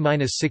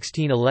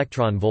 10⁻16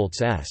 electron volts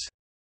s.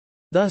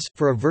 Thus,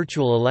 for a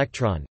virtual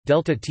electron,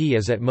 ΔT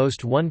is at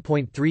most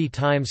 1.3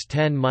 times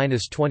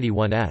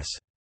 10⁻21 s.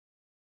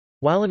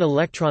 While an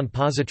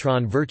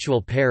electron-positron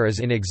virtual pair is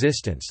in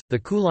existence, the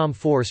Coulomb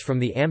force from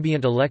the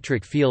ambient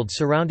electric field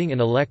surrounding an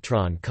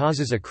electron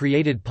causes a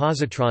created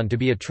positron to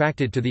be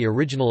attracted to the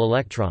original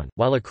electron,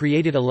 while a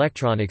created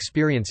electron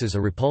experiences a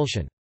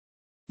repulsion.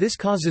 This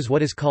causes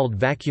what is called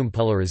vacuum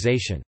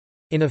polarization.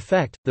 In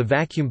effect, the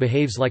vacuum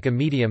behaves like a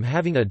medium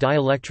having a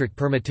dielectric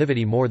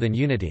permittivity more than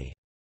unity.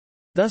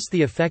 Thus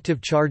the effective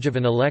charge of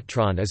an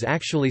electron is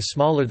actually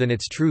smaller than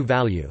its true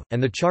value,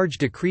 and the charge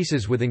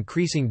decreases with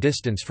increasing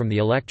distance from the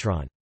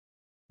electron.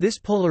 This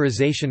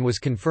polarization was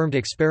confirmed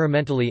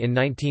experimentally in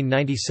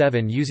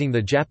 1997 using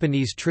the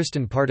Japanese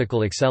Tristan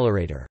particle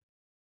accelerator.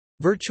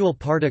 Virtual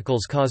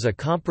particles cause a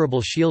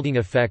comparable shielding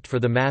effect for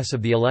the mass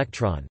of the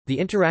electron. The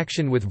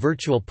interaction with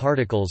virtual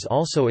particles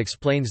also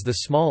explains the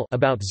small,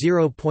 about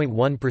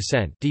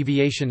 0.1%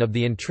 deviation of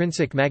the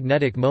intrinsic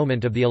magnetic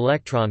moment of the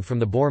electron from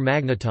the Bohr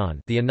magneton,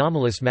 the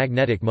anomalous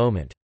magnetic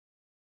moment.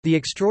 The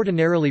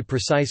extraordinarily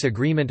precise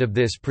agreement of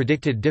this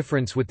predicted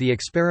difference with the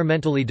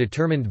experimentally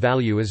determined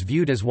value is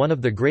viewed as one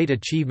of the great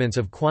achievements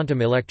of quantum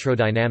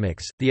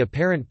electrodynamics. The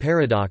apparent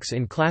paradox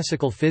in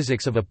classical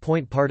physics of a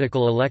point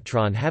particle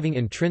electron having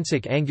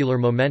intrinsic angular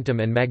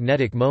momentum and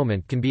magnetic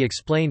moment can be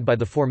explained by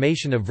the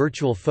formation of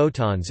virtual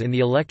photons in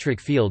the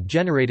electric field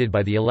generated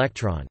by the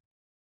electron.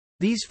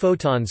 These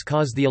photons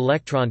cause the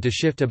electron to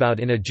shift about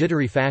in a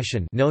jittery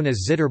fashion known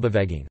as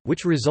Zitterbewegung,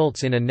 which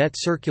results in a net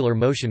circular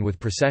motion with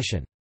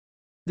precession.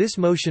 This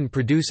motion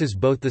produces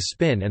both the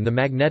spin and the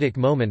magnetic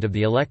moment of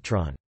the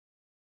electron.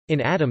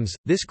 In atoms,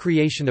 this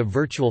creation of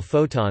virtual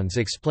photons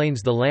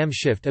explains the Lamb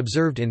shift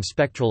observed in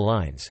spectral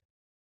lines.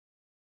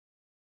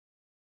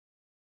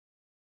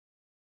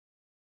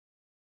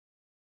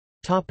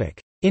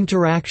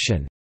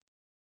 Interaction.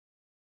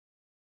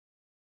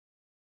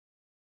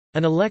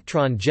 An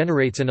electron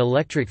generates an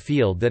electric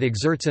field that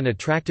exerts an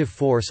attractive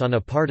force on a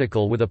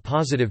particle with a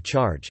positive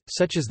charge,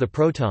 such as the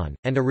proton,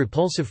 and a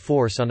repulsive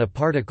force on a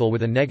particle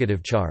with a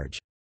negative charge.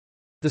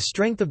 The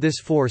strength of this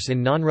force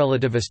in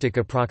nonrelativistic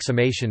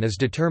approximation is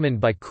determined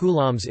by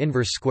Coulomb's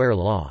inverse square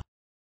law.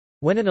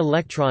 When an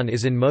electron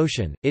is in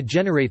motion, it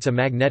generates a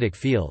magnetic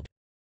field.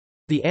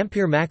 The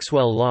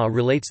Ampere-Maxwell law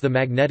relates the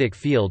magnetic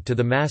field to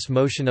the mass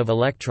motion of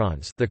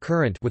electrons, the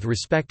current, with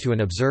respect to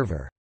an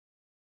observer.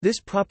 This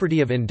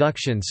property of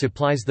induction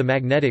supplies the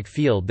magnetic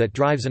field that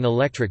drives an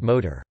electric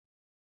motor.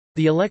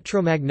 The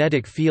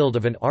electromagnetic field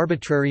of an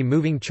arbitrary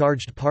moving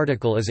charged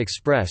particle is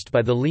expressed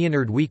by the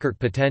Leonard-Wiechert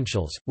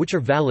potentials, which are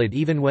valid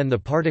even when the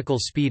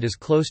particle's speed is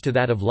close to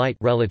that of light,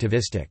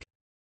 relativistic.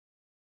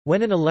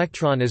 When an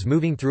electron is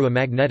moving through a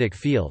magnetic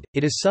field,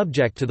 it is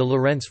subject to the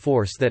Lorentz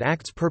force that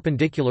acts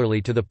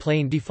perpendicularly to the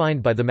plane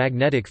defined by the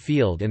magnetic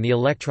field and the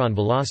electron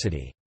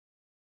velocity.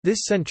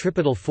 This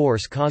centripetal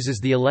force causes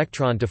the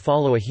electron to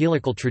follow a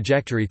helical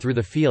trajectory through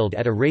the field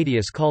at a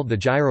radius called the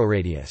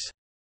gyroradius.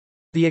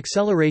 The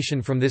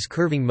acceleration from this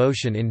curving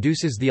motion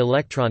induces the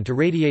electron to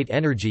radiate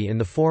energy in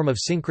the form of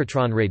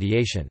synchrotron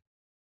radiation.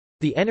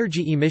 The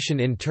energy emission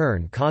in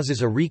turn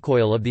causes a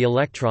recoil of the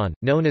electron,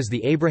 known as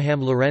the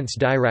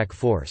Abraham-Lorentz-Dirac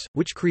force,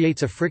 which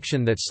creates a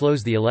friction that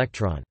slows the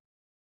electron.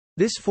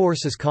 This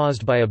force is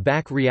caused by a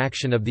back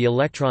reaction of the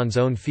electron's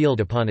own field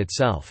upon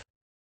itself.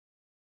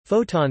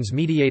 Photons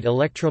mediate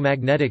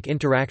electromagnetic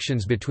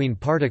interactions between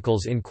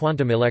particles in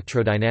quantum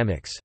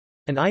electrodynamics.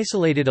 An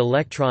isolated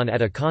electron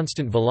at a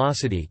constant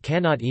velocity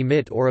cannot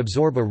emit or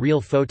absorb a real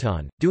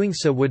photon, doing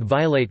so would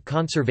violate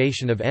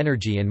conservation of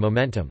energy and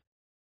momentum.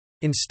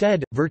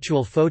 Instead,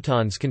 virtual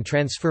photons can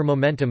transfer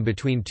momentum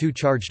between two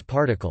charged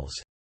particles.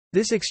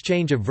 This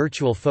exchange of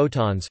virtual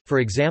photons, for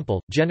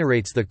example,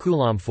 generates the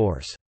Coulomb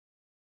force.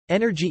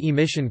 Energy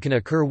emission can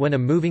occur when a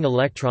moving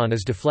electron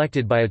is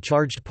deflected by a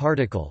charged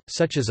particle,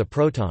 such as a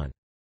proton.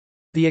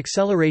 The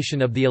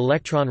acceleration of the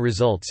electron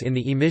results in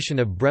the emission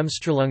of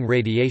Bremsstrahlung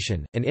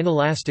radiation. An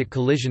inelastic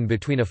collision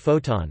between a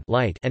photon,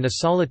 light, and a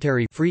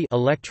solitary free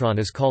electron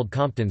is called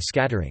Compton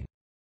scattering.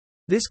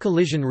 This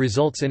collision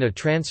results in a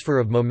transfer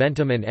of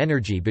momentum and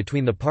energy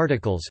between the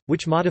particles,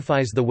 which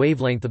modifies the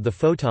wavelength of the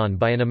photon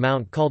by an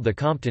amount called the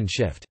Compton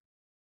shift.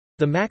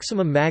 The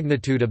maximum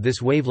magnitude of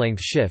this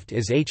wavelength shift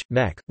is h.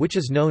 mech, which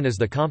is known as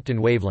the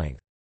Compton wavelength.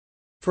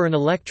 For an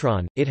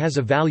electron, it has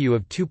a value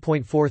of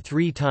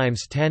 2.43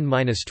 times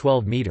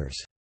 10⁻12 meters.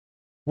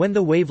 When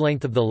the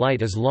wavelength of the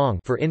light is long,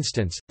 for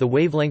instance, the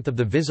wavelength of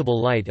the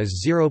visible light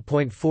is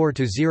 0.4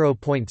 to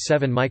 0.7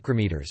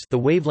 micrometers, the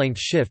wavelength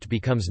shift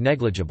becomes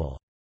negligible.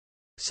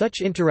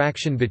 Such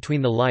interaction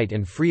between the light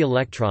and free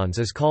electrons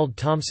is called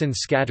Thomson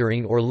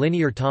scattering or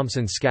linear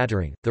Thomson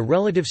scattering. The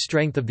relative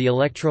strength of the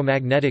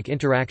electromagnetic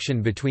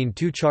interaction between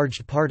two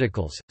charged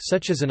particles,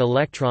 such as an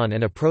electron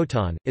and a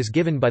proton, is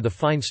given by the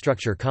fine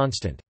structure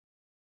constant.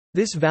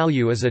 This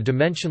value is a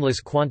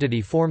dimensionless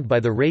quantity formed by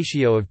the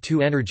ratio of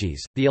two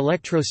energies, the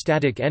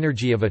electrostatic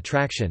energy of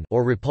attraction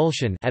or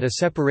repulsion at a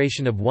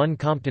separation of one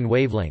Compton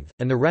wavelength,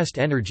 and the rest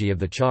energy of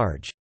the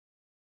charge.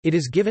 It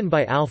is given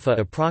by alpha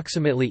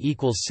approximately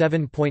equals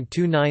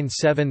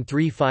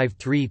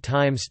 7.297353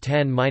 times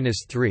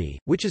 10⁻3,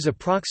 which is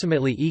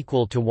approximately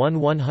equal to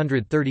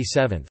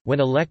 1/137. When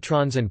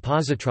electrons and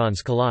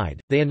positrons collide,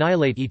 they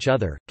annihilate each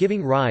other,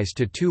 giving rise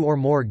to two or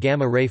more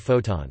gamma-ray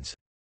photons.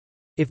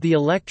 If the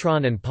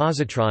electron and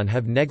positron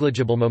have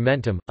negligible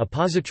momentum, a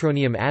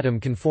positronium atom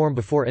can form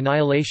before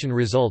annihilation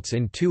results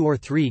in 2 or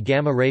 3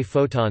 gamma-ray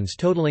photons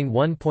totaling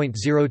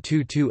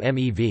 1.022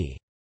 MeV.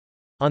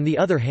 On the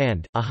other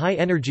hand, a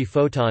high-energy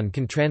photon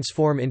can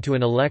transform into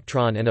an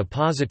electron and a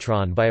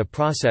positron by a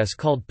process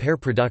called pair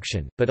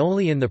production, but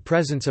only in the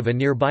presence of a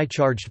nearby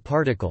charged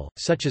particle,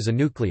 such as a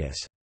nucleus.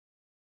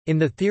 In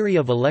the theory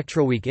of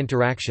electroweak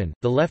interaction,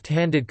 the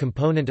left-handed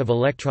component of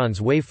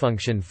electron's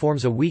wavefunction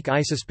forms a weak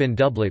isospin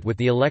doublet with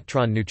the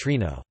electron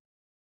neutrino.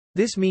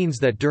 This means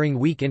that during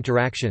weak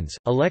interactions,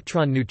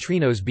 electron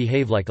neutrinos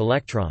behave like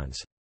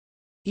electrons.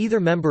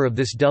 Either member of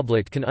this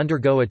doublet can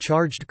undergo a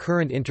charged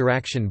current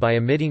interaction by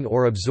emitting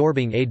or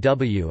absorbing a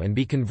W and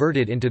be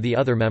converted into the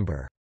other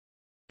member.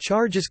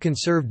 Charge is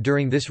conserved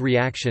during this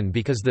reaction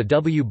because the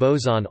W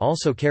boson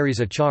also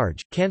carries a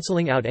charge,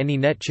 cancelling out any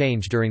net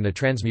change during the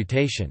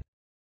transmutation.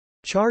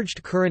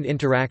 Charged current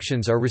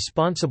interactions are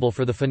responsible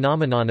for the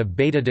phenomenon of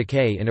beta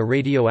decay in a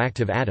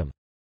radioactive atom.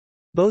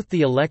 Both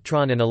the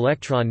electron and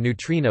electron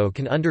neutrino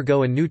can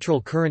undergo a neutral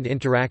current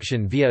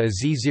interaction via a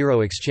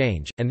Z0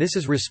 exchange, and this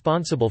is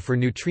responsible for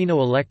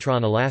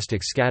neutrino-electron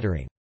elastic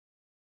scattering.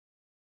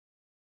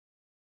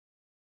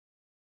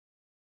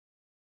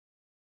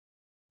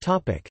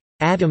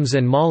 Atoms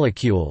and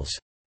molecules.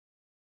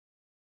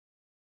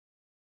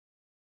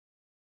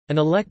 An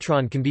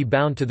electron can be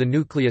bound to the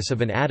nucleus of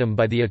an atom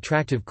by the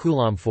attractive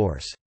Coulomb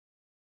force.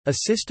 A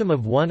system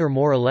of one or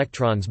more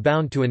electrons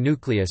bound to a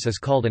nucleus is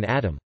called an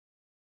atom.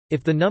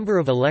 If the number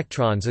of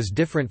electrons is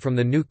different from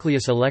the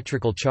nucleus'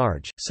 electrical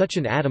charge, such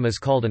an atom is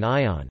called an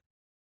ion.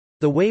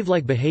 The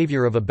wave-like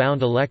behavior of a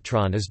bound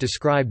electron is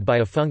described by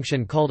a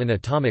function called an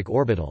atomic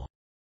orbital.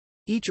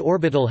 Each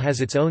orbital has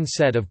its own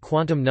set of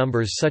quantum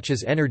numbers such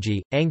as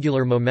energy,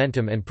 angular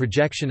momentum and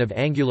projection of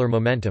angular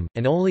momentum,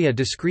 and only a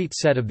discrete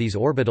set of these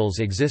orbitals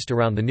exist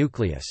around the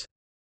nucleus.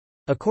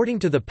 According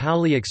to the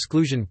Pauli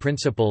exclusion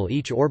principle,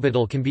 each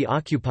orbital can be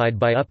occupied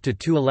by up to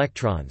 2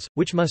 electrons,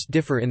 which must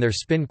differ in their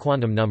spin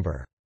quantum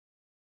number.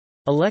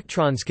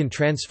 Electrons can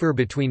transfer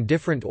between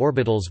different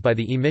orbitals by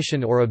the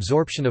emission or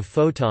absorption of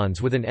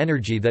photons with an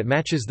energy that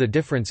matches the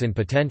difference in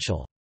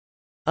potential.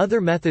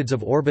 Other methods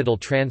of orbital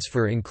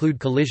transfer include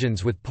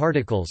collisions with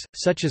particles,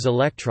 such as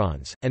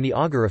electrons, and the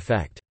Auger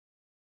effect.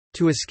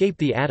 To escape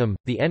the atom,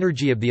 the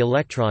energy of the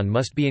electron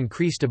must be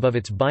increased above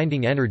its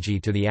binding energy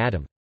to the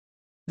atom.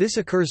 This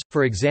occurs,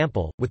 for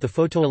example, with the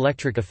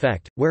photoelectric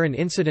effect, where an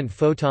incident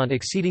photon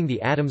exceeding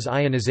the atom's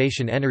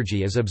ionization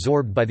energy is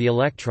absorbed by the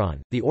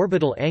electron. The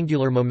orbital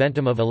angular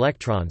momentum of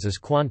electrons is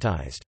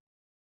quantized.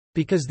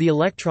 Because the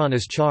electron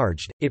is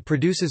charged, it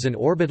produces an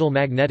orbital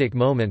magnetic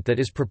moment that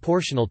is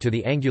proportional to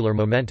the angular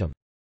momentum.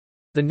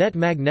 The net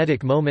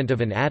magnetic moment of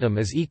an atom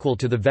is equal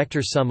to the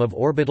vector sum of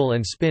orbital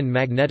and spin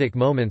magnetic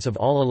moments of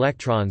all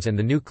electrons and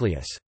the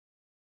nucleus.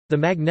 The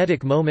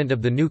magnetic moment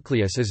of the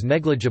nucleus is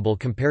negligible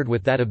compared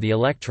with that of the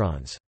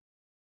electrons.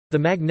 The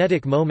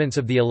magnetic moments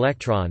of the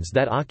electrons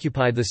that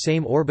occupy the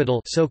same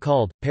orbital,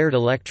 so-called paired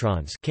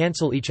electrons,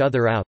 cancel each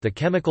other out. The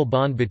chemical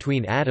bond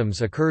between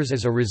atoms occurs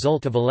as a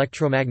result of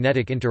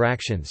electromagnetic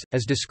interactions,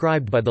 as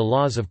described by the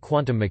laws of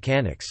quantum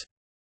mechanics.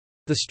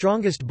 The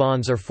strongest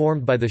bonds are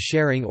formed by the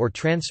sharing or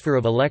transfer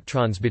of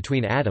electrons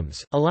between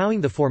atoms,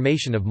 allowing the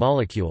formation of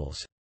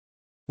molecules.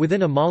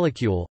 Within a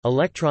molecule,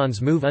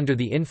 electrons move under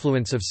the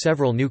influence of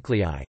several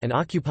nuclei, and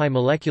occupy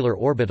molecular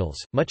orbitals,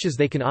 much as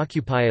they can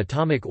occupy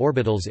atomic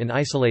orbitals in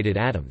isolated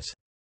atoms.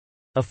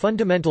 A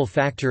fundamental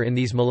factor in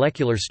these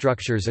molecular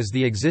structures is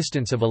the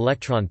existence of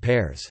electron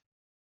pairs.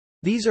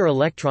 These are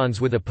electrons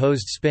with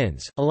opposed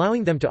spins,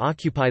 allowing them to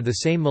occupy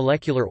the same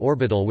molecular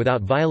orbital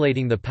without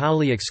violating the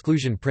Pauli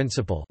exclusion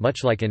principle,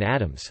 much like in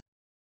atoms.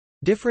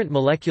 Different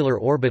molecular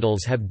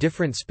orbitals have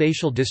different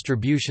spatial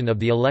distribution of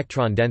the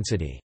electron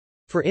density.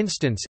 For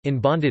instance, in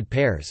bonded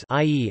pairs,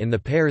 i.e. in the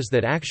pairs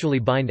that actually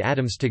bind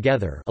atoms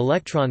together,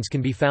 electrons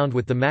can be found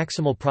with the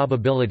maximal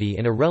probability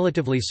in a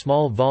relatively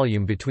small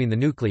volume between the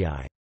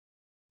nuclei.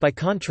 By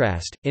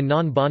contrast, in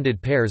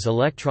non-bonded pairs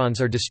electrons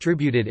are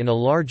distributed in a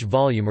large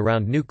volume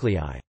around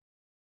nuclei.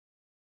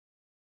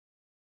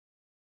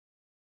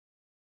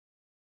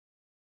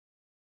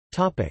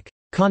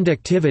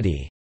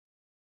 Conductivity.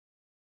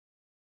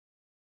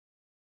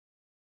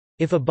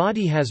 If a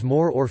body has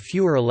more or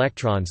fewer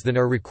electrons than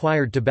are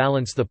required to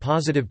balance the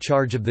positive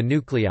charge of the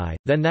nuclei,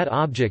 then that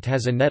object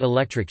has a net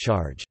electric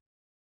charge.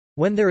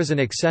 When there is an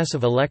excess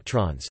of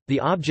electrons, the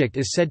object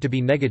is said to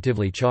be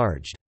negatively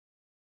charged.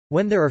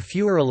 When there are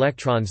fewer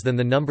electrons than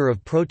the number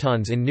of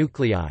protons in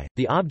nuclei,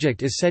 the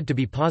object is said to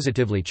be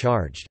positively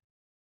charged.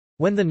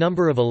 When the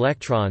number of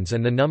electrons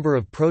and the number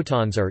of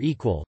protons are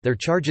equal, their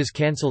charges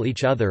cancel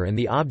each other and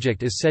the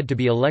object is said to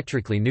be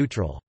electrically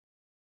neutral.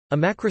 A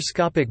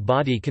macroscopic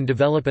body can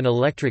develop an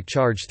electric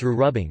charge through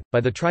rubbing.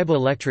 By the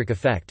triboelectric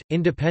effect,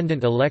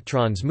 independent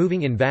electrons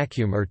moving in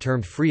vacuum are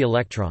termed free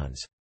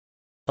electrons.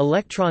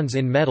 Electrons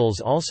in metals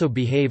also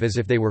behave as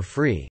if they were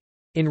free.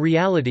 In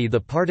reality,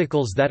 the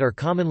particles that are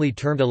commonly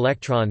termed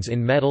electrons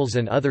in metals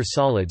and other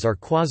solids are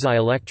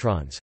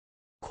quasi-electrons,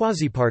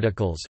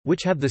 quasiparticles,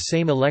 which have the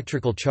same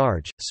electrical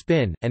charge,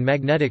 spin, and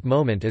magnetic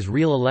moment as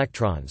real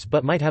electrons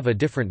but might have a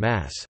different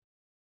mass.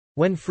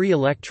 When free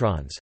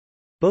electrons,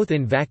 both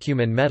in vacuum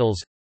and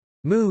metals,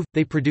 move,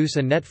 they produce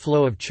a net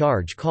flow of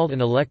charge called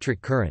an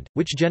electric current,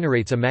 which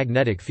generates a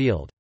magnetic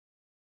field.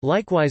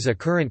 Likewise, a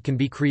current can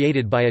be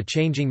created by a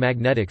changing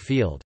magnetic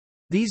field.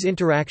 These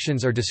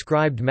interactions are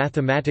described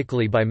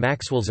mathematically by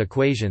Maxwell's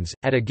equations.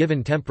 At a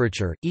given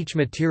temperature, each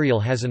material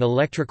has an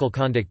electrical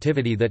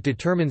conductivity that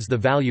determines the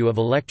value of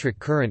electric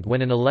current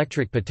when an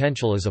electric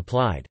potential is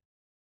applied.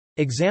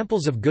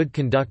 Examples of good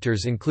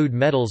conductors include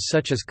metals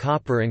such as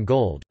copper and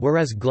gold,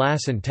 whereas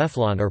glass and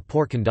Teflon are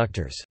poor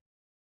conductors.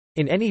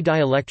 In any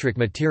dielectric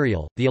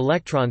material, the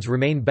electrons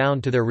remain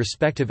bound to their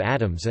respective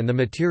atoms and the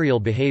material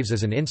behaves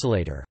as an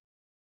insulator.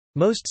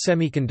 Most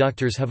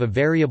semiconductors have a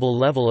variable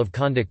level of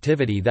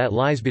conductivity that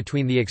lies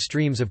between the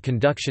extremes of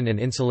conduction and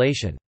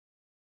insulation.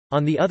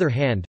 On the other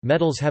hand,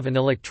 metals have an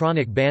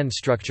electronic band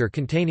structure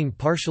containing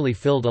partially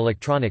filled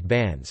electronic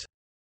bands.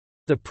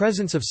 The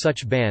presence of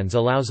such bands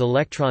allows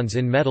electrons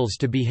in metals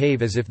to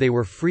behave as if they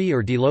were free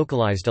or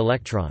delocalized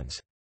electrons.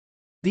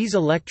 These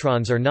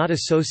electrons are not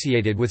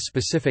associated with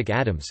specific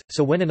atoms,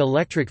 so when an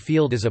electric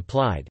field is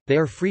applied, they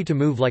are free to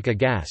move like a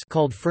gas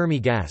called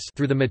Fermi gas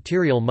through the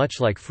material, much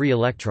like free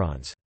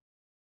electrons.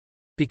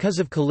 Because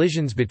of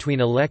collisions between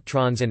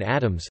electrons and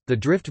atoms, the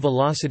drift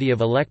velocity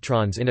of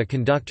electrons in a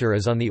conductor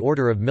is on the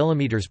order of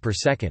millimeters per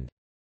second.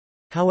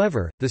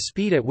 However, the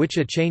speed at which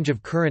a change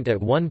of current at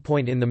one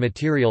point in the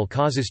material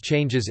causes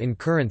changes in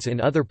currents in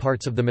other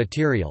parts of the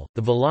material,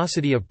 the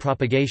velocity of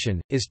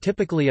propagation, is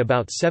typically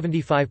about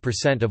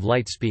 75% of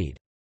light speed.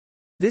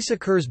 This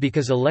occurs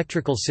because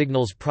electrical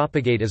signals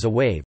propagate as a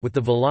wave, with the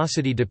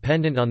velocity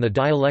dependent on the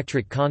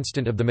dielectric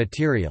constant of the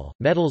material.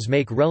 Metals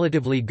make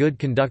relatively good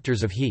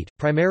conductors of heat,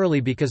 primarily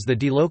because the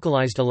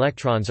delocalized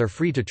electrons are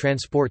free to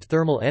transport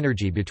thermal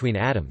energy between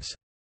atoms.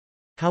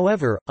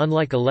 However,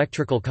 unlike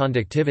electrical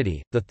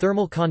conductivity, the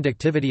thermal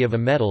conductivity of a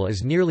metal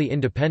is nearly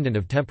independent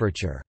of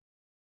temperature.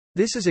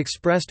 This is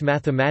expressed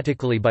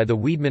mathematically by the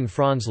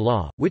Wiedemann-Franz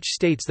law, which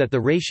states that the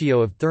ratio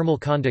of thermal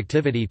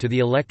conductivity to the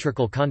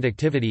electrical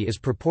conductivity is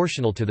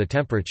proportional to the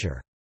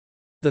temperature.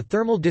 The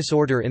thermal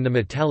disorder in the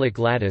metallic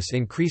lattice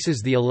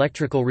increases the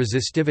electrical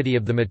resistivity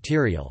of the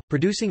material,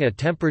 producing a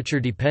temperature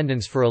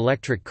dependence for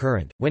electric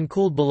current. When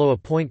cooled below a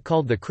point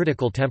called the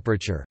critical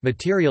temperature,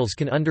 materials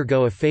can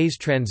undergo a phase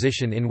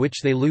transition in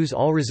which they lose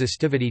all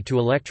resistivity to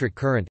electric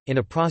current, in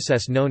a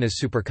process known as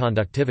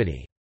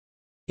superconductivity.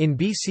 In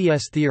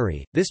BCS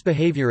theory, this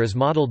behavior is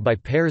modeled by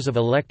pairs of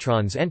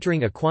electrons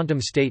entering a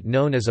quantum state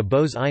known as a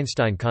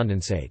Bose–Einstein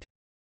condensate.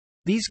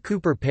 These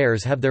Cooper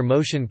pairs have their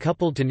motion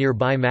coupled to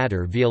nearby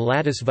matter via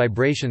lattice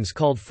vibrations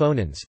called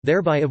phonons,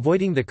 thereby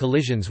avoiding the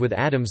collisions with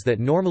atoms that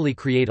normally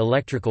create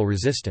electrical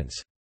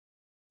resistance.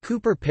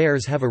 Cooper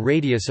pairs have a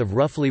radius of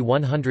roughly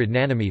 100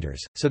 nanometers,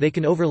 so they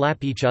can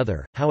overlap each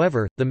other.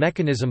 However, the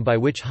mechanism by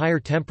which higher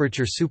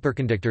temperature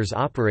superconductors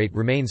operate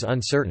remains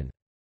uncertain.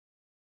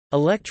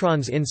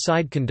 Electrons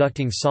inside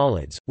conducting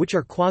solids, which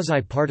are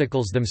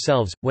quasi-particles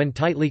themselves, when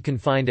tightly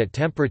confined at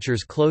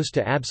temperatures close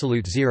to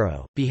absolute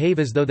zero, behave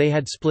as though they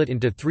had split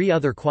into three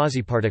other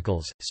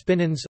quasiparticles,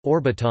 spinons,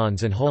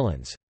 orbitons and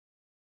holons.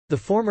 The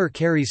former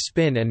carries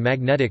spin and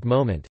magnetic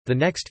moment, the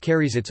next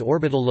carries its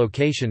orbital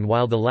location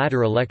while the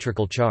latter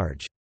electrical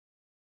charge.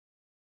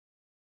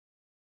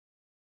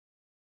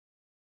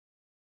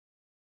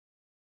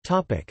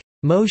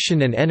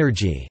 Motion and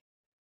energy.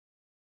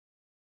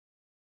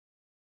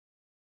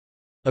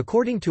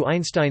 According to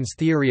Einstein's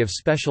theory of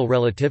special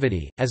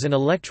relativity, as an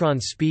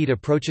electron's speed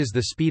approaches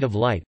the speed of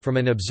light, from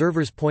an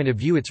observer's point of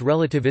view its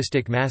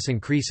relativistic mass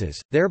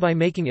increases, thereby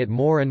making it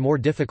more and more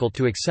difficult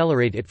to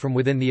accelerate it from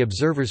within the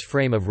observer's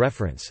frame of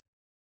reference.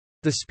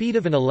 The speed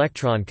of an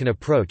electron can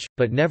approach,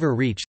 but never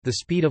reach, the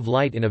speed of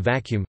light in a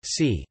vacuum,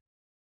 c.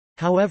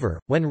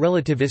 However, when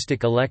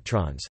relativistic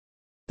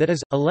electrons—that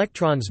is,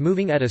 electrons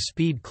moving at a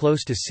speed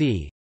close to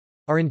c—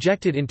 are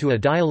injected into a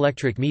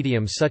dielectric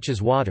medium such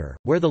as water,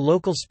 where the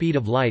local speed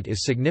of light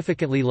is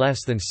significantly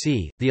less than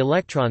c, the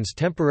electrons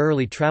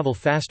temporarily travel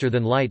faster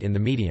than light in the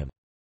medium.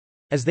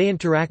 As they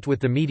interact with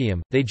the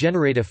medium, they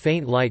generate a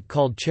faint light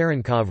called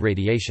Cherenkov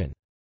radiation.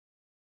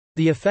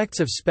 The effects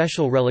of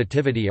special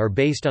relativity are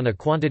based on a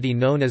quantity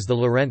known as the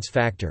Lorentz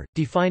factor,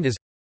 defined as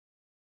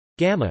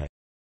gamma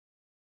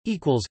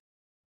equals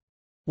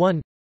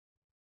 1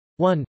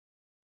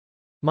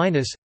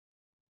 minus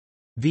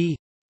v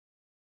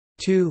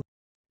 2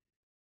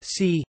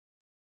 c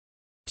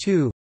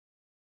 2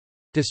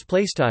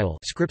 display style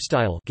script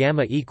style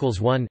gamma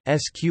equals 1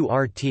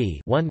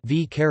 sqrt 1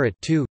 v caret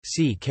 2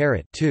 c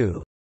caret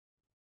 2,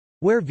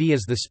 where v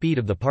is the speed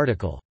of the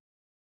particle.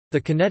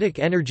 The kinetic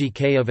energy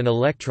k of an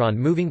electron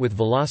moving with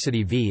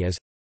velocity v is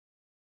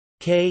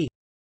k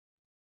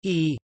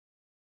e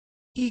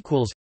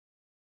equals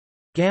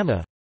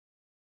gamma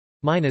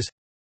minus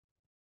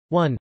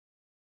 1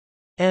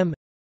 m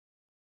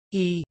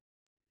e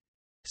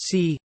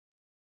c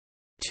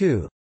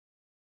 2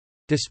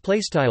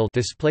 display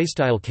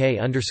style k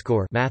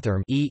underscore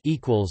mathrm e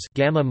equals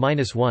gamma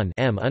minus 1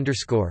 m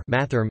underscore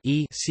mathrm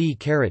e c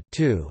caret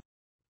 2,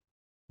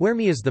 where m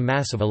is the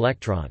mass of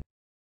electron.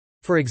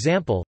 For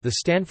example, the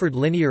Stanford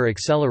Linear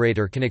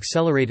Accelerator can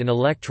accelerate an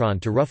electron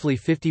to roughly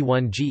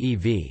 51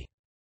 GeV.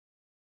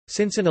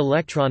 Since an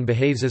electron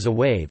behaves as a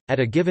wave,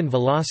 at a given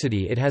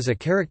velocity it has a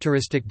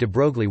characteristic de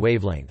Broglie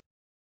wavelength.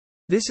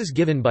 This is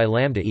given by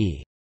lambda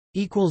e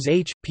equals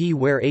h, p,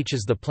 where h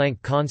is the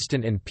Planck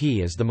constant and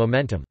p is the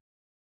momentum.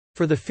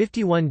 For the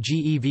 51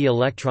 GeV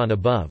electron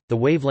above, the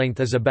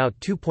wavelength is about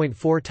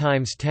 2.4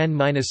 times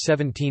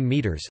 10⁻17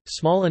 meters,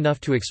 small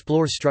enough to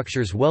explore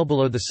structures well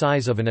below the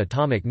size of an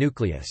atomic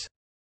nucleus.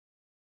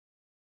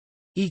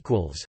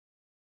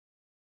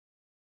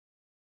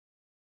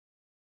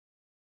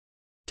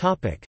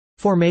 Topic: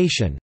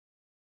 Formation.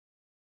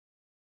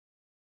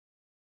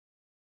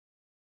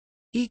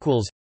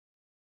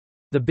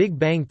 The Big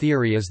Bang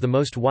theory is the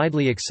most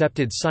widely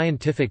accepted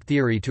scientific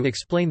theory to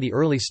explain the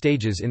early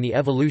stages in the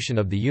evolution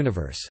of the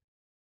universe.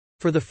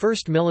 For the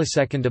first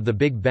millisecond of the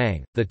Big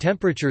Bang, the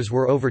temperatures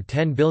were over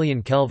 10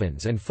 billion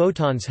kelvins and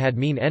photons had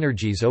mean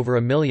energies over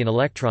a million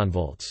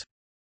electronvolts.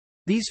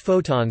 These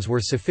photons were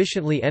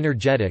sufficiently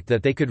energetic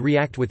that they could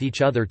react with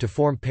each other to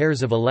form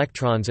pairs of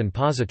electrons and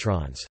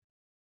positrons.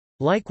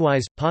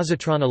 Likewise,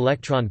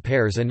 positron-electron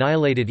pairs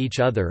annihilated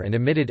each other and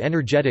emitted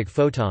energetic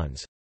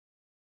photons.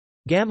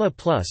 Gamma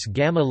plus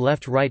gamma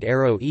left right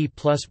arrow E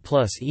plus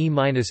plus E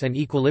minus. An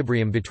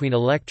equilibrium between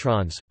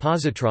electrons,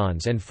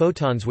 positrons and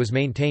photons was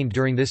maintained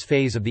during this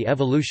phase of the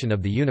evolution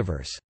of the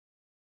universe.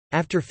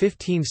 After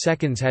 15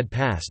 seconds had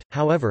passed,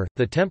 however,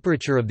 the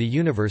temperature of the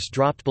universe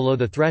dropped below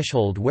the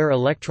threshold where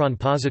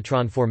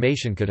electron-positron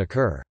formation could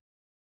occur.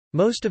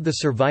 Most of the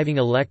surviving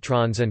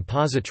electrons and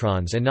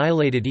positrons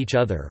annihilated each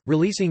other,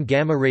 releasing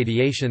gamma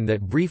radiation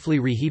that briefly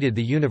reheated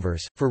the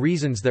universe. For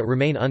reasons that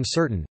remain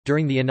uncertain,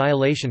 during the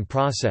annihilation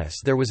process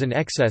there was an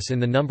excess in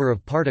the number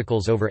of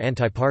particles over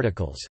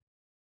antiparticles.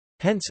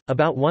 Hence,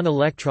 about 1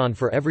 electron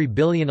for every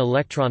billion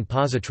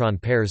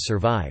electron-positron pairs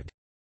survived.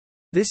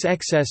 This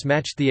excess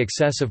matched the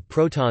excess of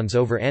protons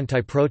over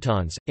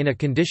antiprotons, in a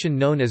condition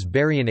known as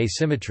baryon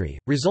asymmetry,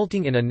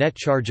 resulting in a net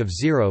charge of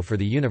 0 for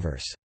the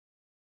universe.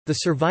 The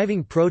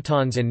surviving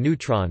protons and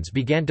neutrons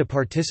began to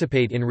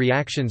participate in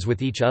reactions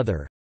with each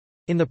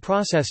other—in the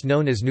process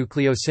known as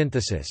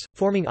nucleosynthesis,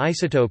 forming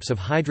isotopes of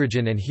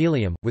hydrogen and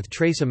helium, with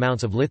trace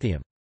amounts of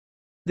lithium.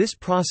 This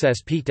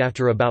process peaked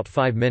after about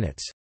 5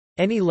 minutes.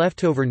 Any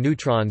leftover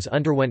neutrons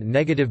underwent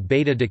negative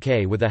beta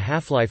decay with a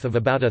half-life of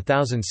about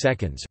 1,000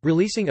 seconds,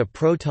 releasing a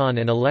proton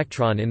and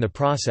electron in the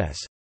process.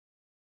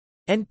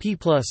 Np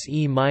plus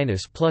E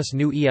minus plus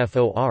nu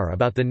EFOR.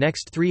 About the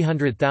next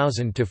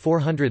 300,000 to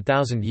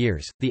 400,000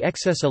 years, the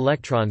excess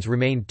electrons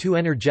remained too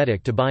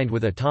energetic to bind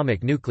with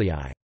atomic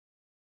nuclei.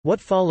 What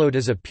followed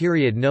is a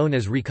period known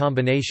as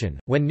recombination,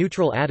 when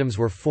neutral atoms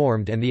were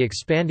formed and the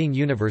expanding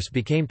universe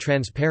became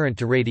transparent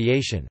to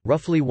radiation.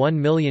 Roughly 1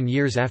 million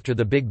years after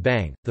the Big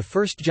Bang, the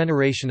first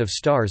generation of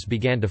stars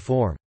began to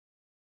form.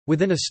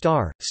 Within a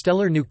star,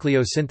 stellar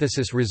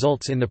nucleosynthesis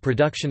results in the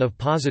production of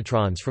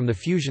positrons from the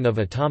fusion of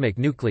atomic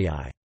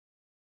nuclei.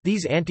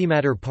 These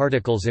antimatter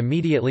particles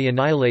immediately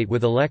annihilate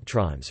with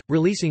electrons,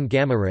 releasing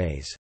gamma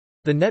rays.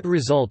 The net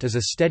result is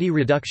a steady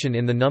reduction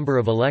in the number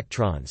of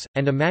electrons,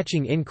 and a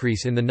matching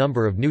increase in the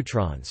number of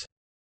neutrons.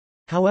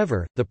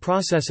 However, the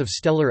process of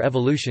stellar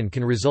evolution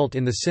can result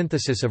in the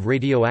synthesis of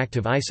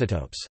radioactive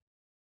isotopes.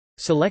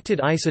 Selected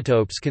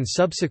isotopes can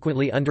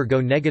subsequently undergo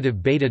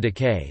negative beta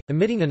decay,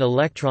 emitting an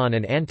electron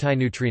and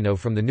antineutrino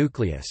from the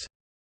nucleus.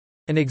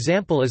 An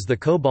example is the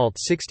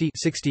cobalt-60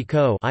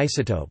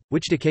 isotope,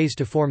 which decays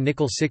to form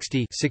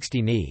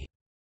nickel-60 Ni.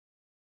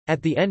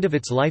 At the end of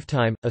its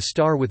lifetime, a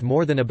star with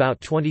more than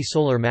about 20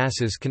 solar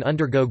masses can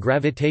undergo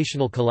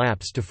gravitational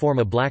collapse to form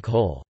a black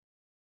hole.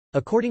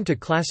 According to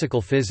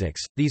classical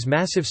physics, these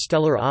massive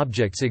stellar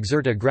objects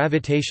exert a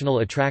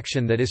gravitational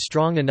attraction that is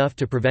strong enough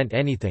to prevent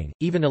anything,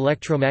 even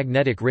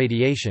electromagnetic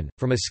radiation,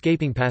 from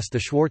escaping past the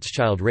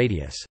Schwarzschild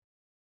radius.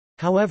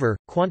 However,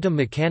 quantum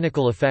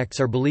mechanical effects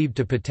are believed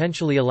to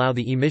potentially allow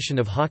the emission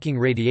of Hawking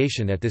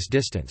radiation at this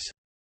distance.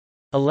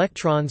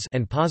 Electrons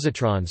and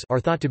positrons are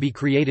thought to be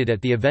created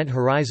at the event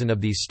horizon of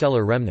these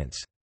stellar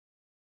remnants.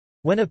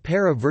 When a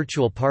pair of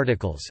virtual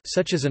particles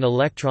such as an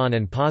electron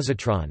and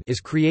positron is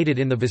created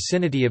in the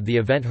vicinity of the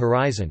event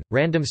horizon,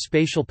 random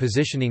spatial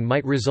positioning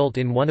might result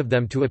in one of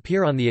them to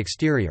appear on the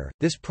exterior.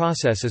 This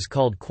process is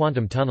called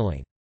quantum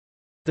tunneling.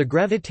 The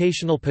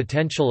gravitational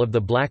potential of the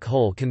black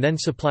hole can then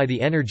supply the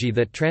energy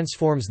that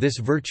transforms this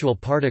virtual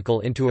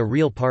particle into a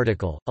real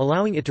particle,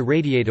 allowing it to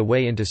radiate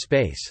away into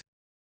space.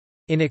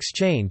 In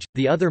exchange,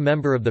 the other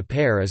member of the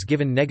pair is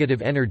given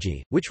negative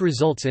energy, which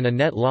results in a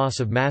net loss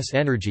of mass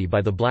energy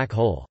by the black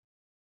hole.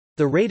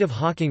 The rate of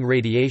Hawking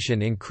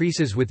radiation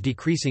increases with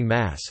decreasing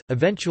mass,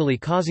 eventually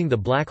causing the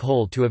black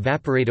hole to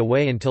evaporate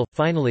away until,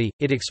 finally,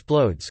 it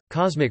explodes.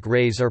 Cosmic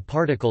rays are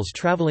particles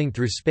traveling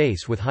through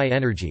space with high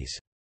energies.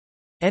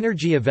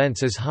 Energy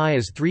events as high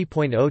as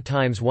 3.0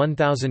 times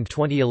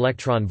 1020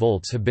 electron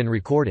volts have been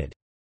recorded.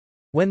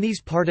 When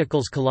these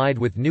particles collide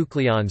with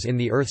nucleons in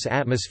the Earth's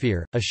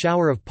atmosphere, a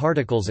shower of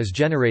particles is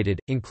generated,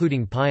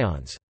 including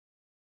pions.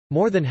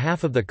 More than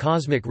half of the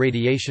cosmic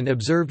radiation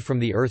observed from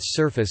the Earth's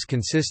surface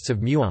consists of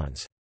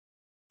muons.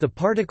 The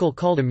particle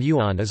called a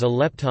muon is a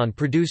lepton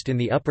produced in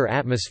the upper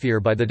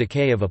atmosphere by the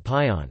decay of a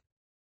pion.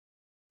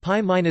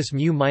 Pi minus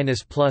mu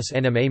minus plus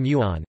nm. A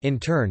muon, in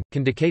turn,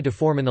 can decay to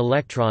form an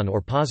electron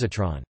or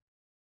positron.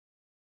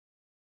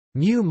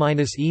 Mu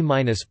minus E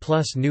minus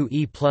plus nu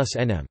E plus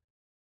nm.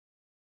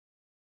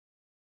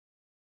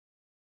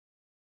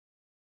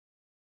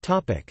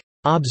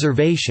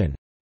 Observation.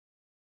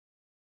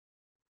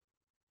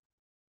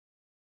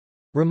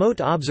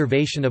 Remote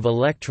observation of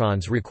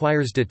electrons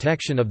requires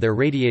detection of their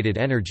radiated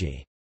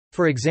energy.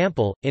 For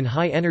example, in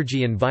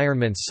high-energy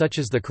environments such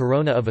as the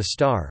corona of a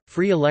star,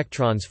 free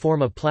electrons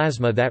form a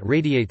plasma that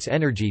radiates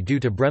energy due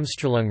to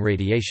Bremsstrahlung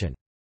radiation.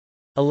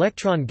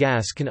 Electron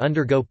gas can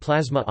undergo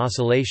plasma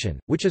oscillation,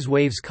 which is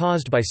waves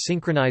caused by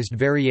synchronized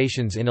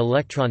variations in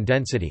electron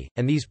density,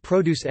 and these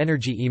produce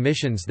energy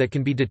emissions that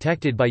can be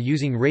detected by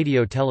using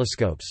radio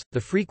telescopes. The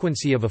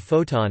frequency of a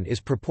photon is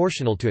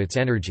proportional to its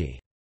energy.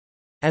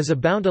 As a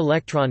bound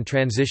electron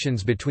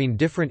transitions between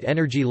different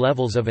energy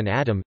levels of an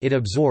atom, it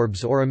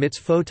absorbs or emits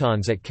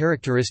photons at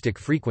characteristic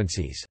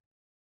frequencies.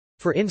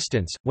 For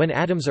instance, when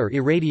atoms are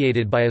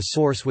irradiated by a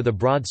source with a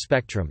broad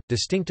spectrum,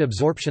 distinct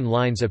absorption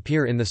lines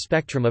appear in the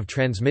spectrum of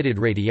transmitted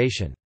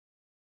radiation.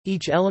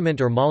 Each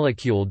element or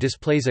molecule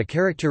displays a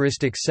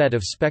characteristic set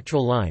of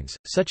spectral lines,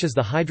 such as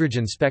the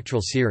hydrogen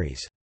spectral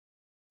series.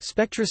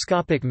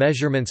 Spectroscopic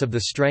measurements of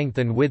the strength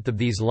and width of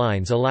these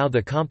lines allow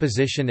the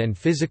composition and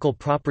physical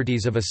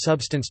properties of a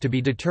substance to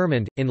be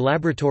determined. In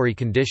laboratory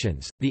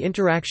conditions, the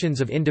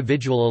interactions of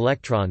individual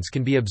electrons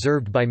can be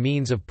observed by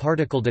means of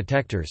particle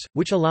detectors,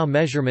 which allow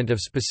measurement of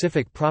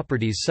specific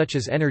properties such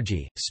as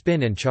energy,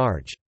 spin, and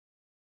charge.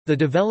 The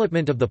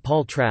development of the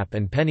Paul trap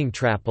and Penning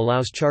trap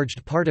allows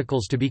charged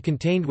particles to be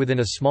contained within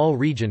a small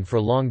region for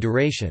long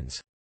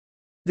durations.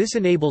 This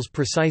enables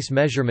precise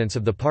measurements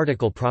of the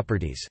particle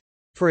properties.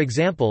 For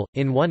example,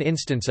 in one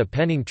instance a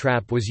Penning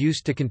trap was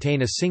used to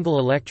contain a single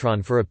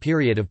electron for a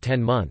period of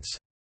 10 months.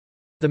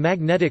 The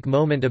magnetic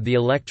moment of the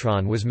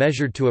electron was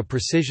measured to a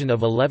precision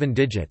of 11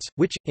 digits,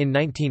 which, in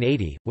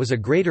 1980, was a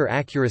greater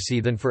accuracy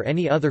than for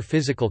any other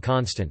physical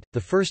constant.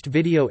 The first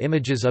video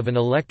images of an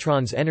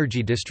electron's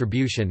energy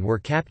distribution were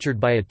captured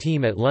by a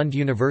team at Lund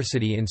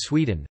University in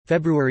Sweden,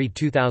 February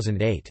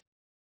 2008.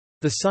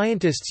 The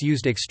scientists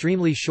used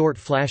extremely short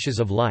flashes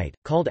of light,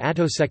 called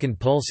attosecond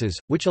pulses,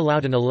 which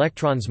allowed an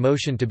electron's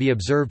motion to be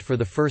observed for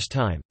the first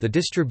time. The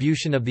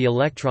distribution of the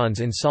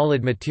electrons in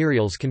solid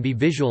materials can be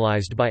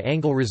visualized by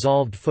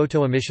angle-resolved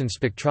photoemission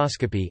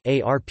spectroscopy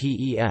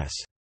 (ARPES).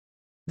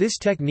 This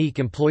technique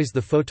employs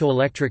the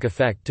photoelectric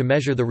effect to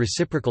measure the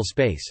reciprocal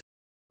space,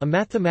 a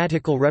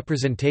mathematical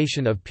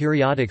representation of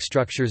periodic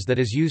structures that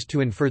is used to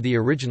infer the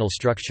original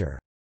structure.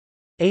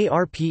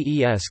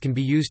 ARPES can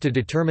be used to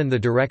determine the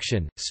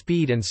direction,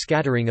 speed and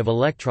scattering of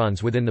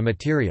electrons within the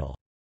material.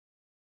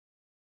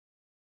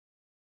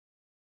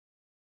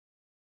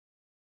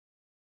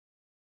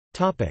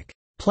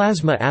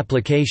 Plasma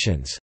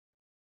applications.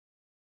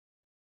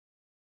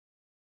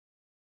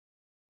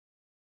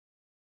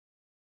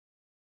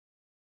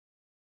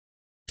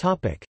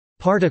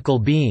 Particle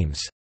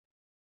beams.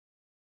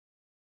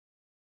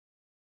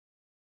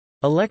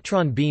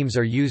 Electron beams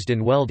are used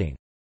in welding.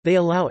 They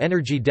allow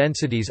energy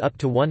densities up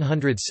to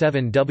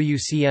 107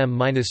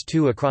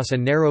 WCm-2 across a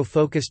narrow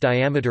focus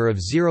diameter of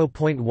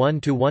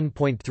 0.1 to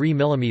 1.3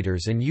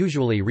 mm and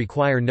usually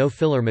require no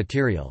filler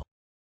material.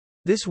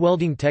 This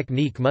welding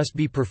technique must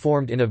be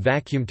performed in a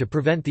vacuum to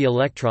prevent the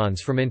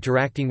electrons from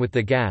interacting with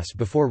the gas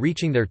before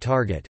reaching their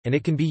target, and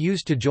it can be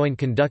used to join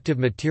conductive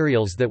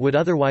materials that would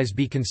otherwise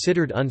be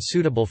considered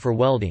unsuitable for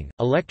welding.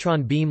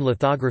 Electron beam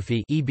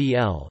lithography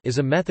 (EBL) is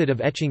a method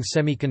of etching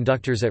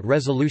semiconductors at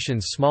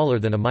resolutions smaller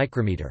than a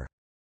micrometer.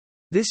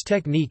 This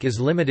technique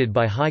is limited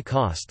by high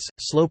costs,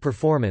 slow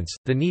performance,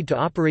 the need to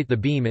operate the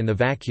beam in the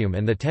vacuum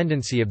and the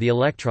tendency of the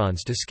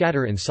electrons to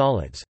scatter in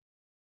solids.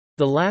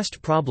 The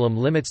last problem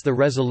limits the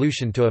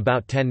resolution to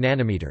about 10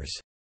 nanometers.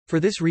 For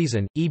this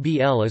reason,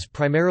 EBL is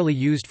primarily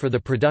used for the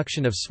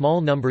production of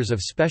small numbers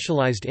of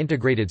specialized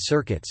integrated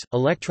circuits.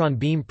 Electron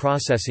beam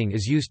processing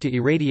is used to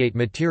irradiate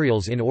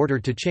materials in order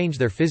to change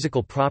their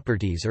physical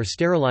properties or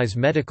sterilize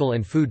medical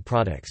and food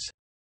products.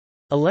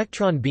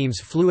 Electron beams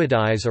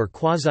fluidize or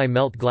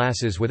quasi-melt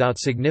glasses without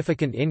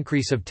significant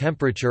increase of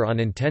temperature on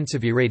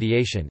intensive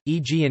irradiation,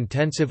 e.g.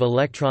 intensive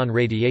electron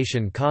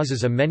radiation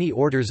causes a many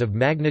orders of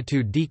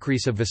magnitude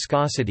decrease of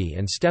viscosity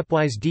and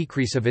stepwise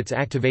decrease of its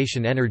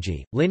activation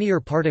energy. Linear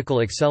particle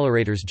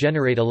accelerators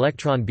generate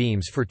electron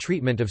beams for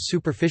treatment of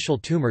superficial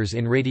tumors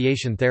in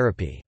radiation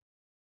therapy.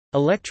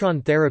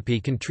 Electron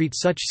therapy can treat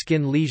such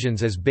skin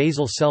lesions as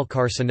basal cell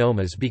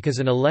carcinomas because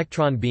an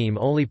electron beam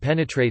only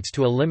penetrates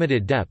to a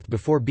limited depth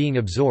before being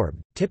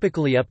absorbed,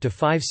 typically up to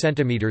 5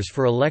 cm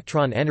for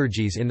electron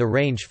energies in the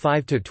range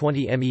 5 to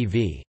 20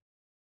 MeV.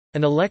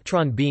 An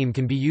electron beam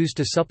can be used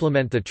to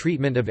supplement the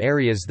treatment of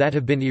areas that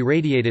have been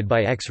irradiated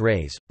by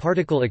X-rays.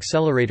 Particle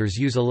accelerators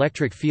use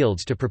electric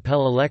fields to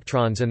propel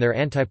electrons and their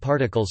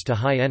antiparticles to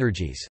high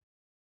energies.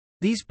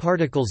 These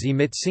particles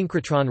emit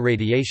synchrotron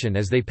radiation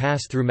as they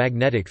pass through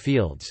magnetic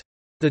fields.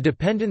 The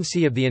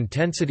dependency of the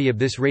intensity of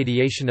this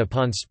radiation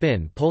upon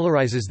spin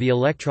polarizes the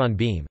electron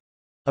beam,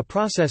 a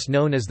process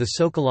known as the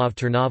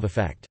Sokolov-Ternov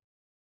effect.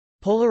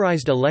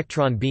 Polarized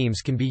electron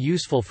beams can be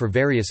useful for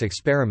various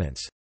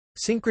experiments.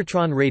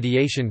 Synchrotron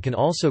radiation can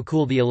also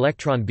cool the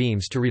electron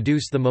beams to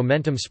reduce the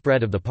momentum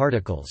spread of the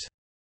particles.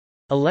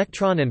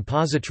 Electron and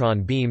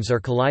positron beams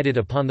are collided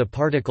upon the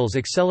particles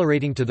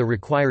accelerating to the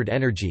required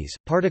energies.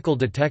 Particle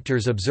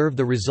detectors observe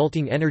the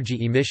resulting energy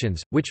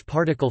emissions, which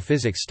particle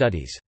physics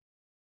studies.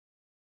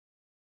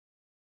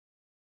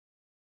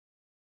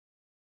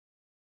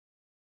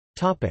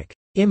 Topic: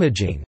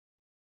 Imaging.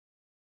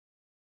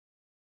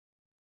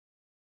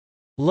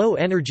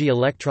 Low-energy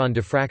electron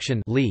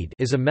diffraction (LED)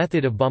 is a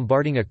method of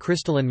bombarding a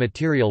crystalline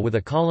material with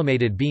a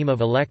collimated beam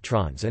of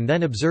electrons and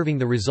then observing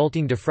the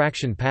resulting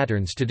diffraction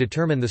patterns to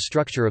determine the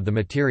structure of the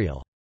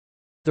material.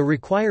 The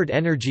required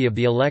energy of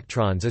the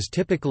electrons is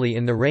typically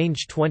in the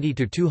range 20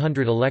 to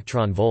 200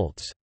 electron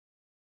volts.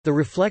 The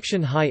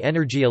reflection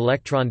high-energy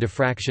electron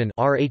diffraction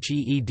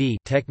 (RHEED)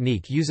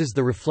 technique uses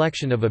the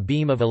reflection of a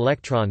beam of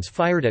electrons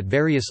fired at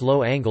various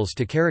low angles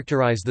to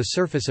characterize the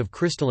surface of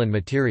crystalline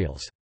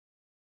materials.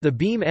 The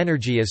beam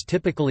energy is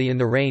typically in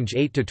the range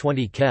 8 to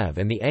 20 keV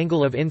and the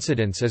angle of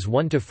incidence is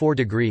 1 to 4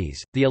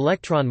 degrees. The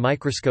electron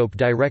microscope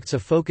directs a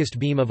focused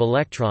beam of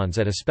electrons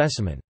at a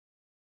specimen.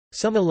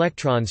 Some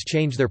electrons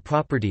change their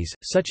properties,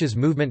 such as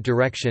movement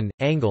direction,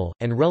 angle,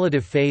 and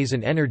relative phase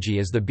and energy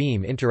as the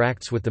beam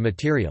interacts with the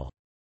material.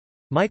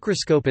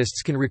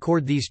 Microscopists can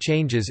record these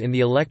changes in the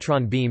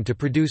electron beam to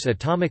produce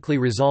atomically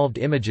resolved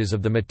images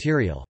of the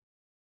material.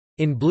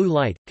 In blue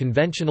light,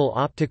 conventional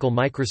optical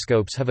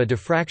microscopes have a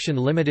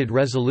diffraction-limited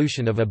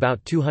resolution of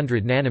about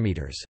 200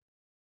 nanometers.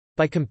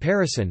 By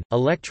comparison,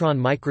 electron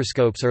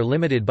microscopes are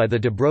limited by the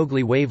de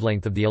Broglie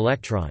wavelength of the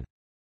electron.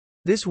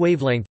 This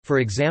wavelength, for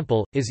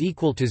example, is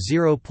equal to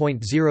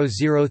 0.0037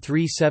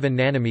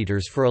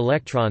 nanometers for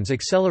electrons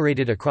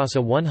accelerated across a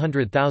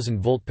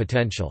 100,000-volt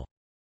potential.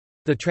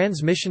 The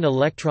transmission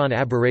electron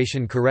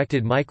aberration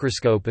corrected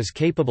microscope is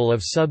capable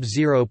of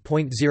sub-0.05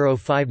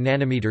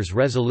 nanometers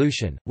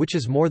resolution, which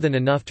is more than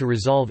enough to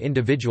resolve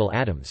individual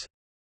atoms.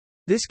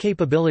 This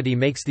capability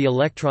makes the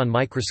electron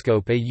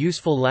microscope a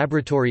useful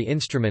laboratory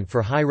instrument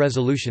for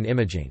high-resolution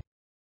imaging.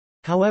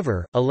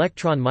 However,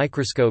 electron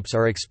microscopes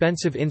are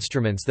expensive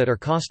instruments that are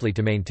costly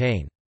to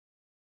maintain.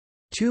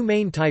 Two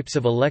main types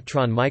of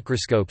electron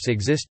microscopes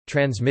exist: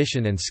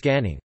 transmission and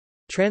scanning.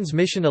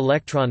 Transmission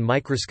electron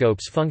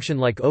microscopes function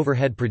like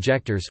overhead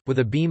projectors, with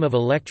a beam of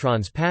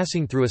electrons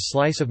passing through a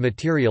slice of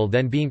material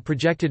then being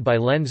projected by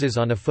lenses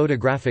on a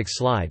photographic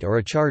slide or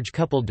a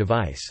charge-coupled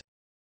device.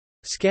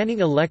 Scanning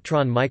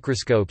electron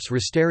microscopes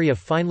rastery a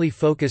finely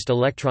focused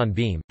electron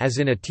beam, as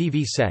in a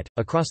TV set,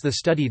 across the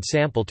studied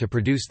sample to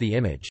produce the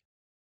image.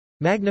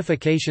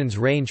 Magnifications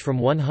range from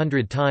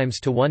 100 times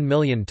to 1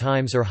 million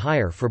times or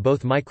higher for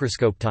both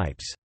microscope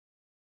types.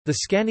 The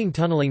scanning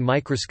tunneling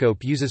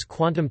microscope uses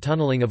quantum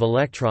tunneling of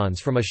electrons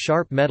from a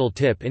sharp metal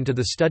tip into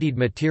the studied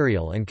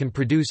material and can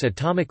produce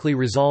atomically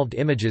resolved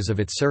images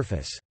of its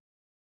surface.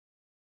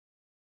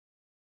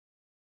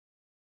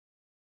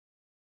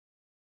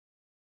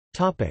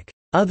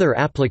 Other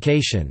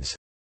applications.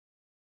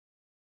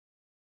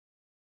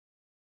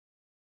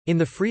 In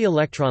the free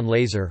electron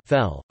laser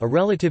 (FEL), a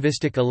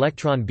relativistic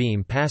electron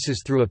beam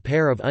passes through a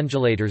pair of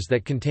undulators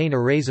that contain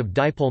arrays of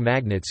dipole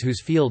magnets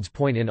whose fields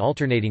point in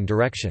alternating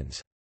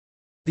directions.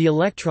 The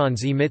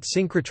electrons emit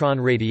synchrotron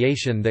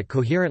radiation that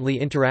coherently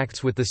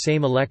interacts with the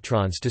same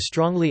electrons to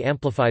strongly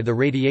amplify the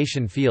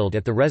radiation field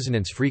at the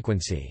resonance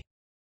frequency.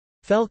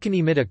 FEL can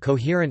emit a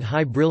coherent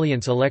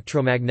high-brilliance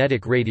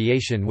electromagnetic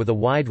radiation with a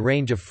wide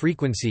range of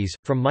frequencies,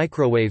 from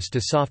microwaves to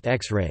soft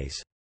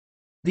X-rays.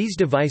 These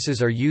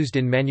devices are used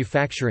in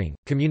manufacturing,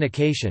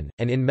 communication,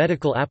 and in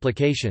medical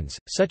applications,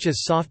 such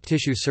as soft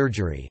tissue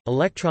surgery.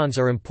 Electrons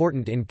are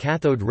important in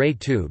cathode ray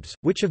tubes,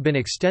 which have been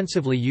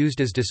extensively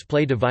used as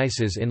display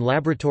devices in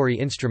laboratory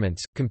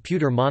instruments,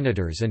 computer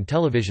monitors, and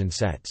television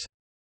sets.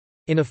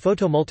 In a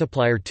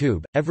photomultiplier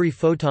tube, every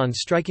photon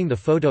striking the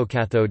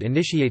photocathode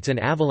initiates an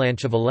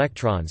avalanche of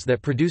electrons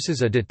that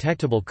produces a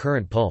detectable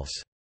current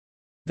pulse.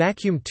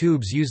 Vacuum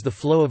tubes use the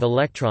flow of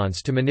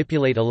electrons to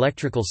manipulate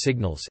electrical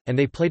signals, and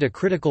they played a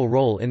critical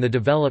role in the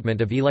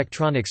development of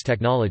electronics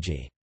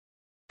technology.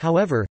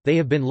 However, they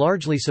have been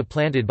largely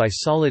supplanted by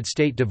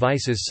solid-state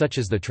devices such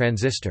as the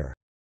transistor.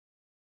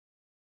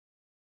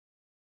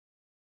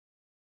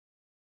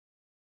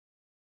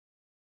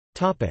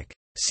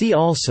 See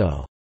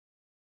also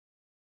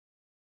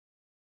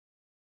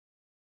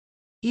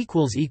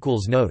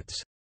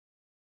Notes